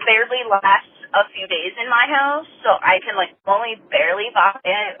barely lasts a few days in my house, so I can only barely buy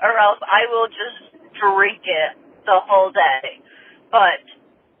it, or else I will just drink it the whole day. But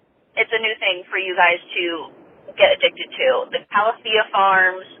it's a new thing for you guys to get addicted to. The Califia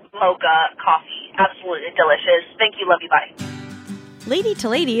Farms mocha coffee. Absolutely delicious. Thank you. Love you. Bye. Lady to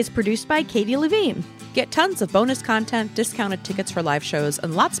Lady is produced by Katie Levine. Get tons of bonus content, discounted tickets for live shows,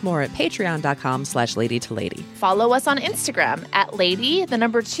 and lots more at patreon.com/ladytolady. Follow us on Instagram at Lady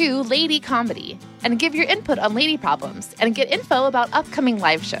Comedy. And give your input on lady problems and get info about upcoming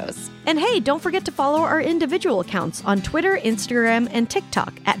live shows. And hey, don't forget to follow our individual accounts on Twitter, Instagram, and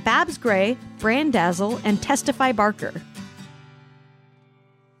TikTok at Babs Gray, Brandazzle, and Testify Barker.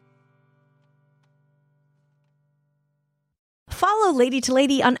 Follow Lady to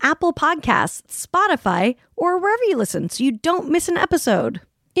Lady on Apple Podcasts, Spotify, or wherever you listen so you don't miss an episode.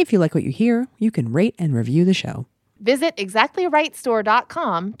 If you like what you hear, you can rate and review the show. Visit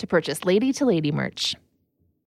exactlyrightstore.com to purchase Lady to Lady merch.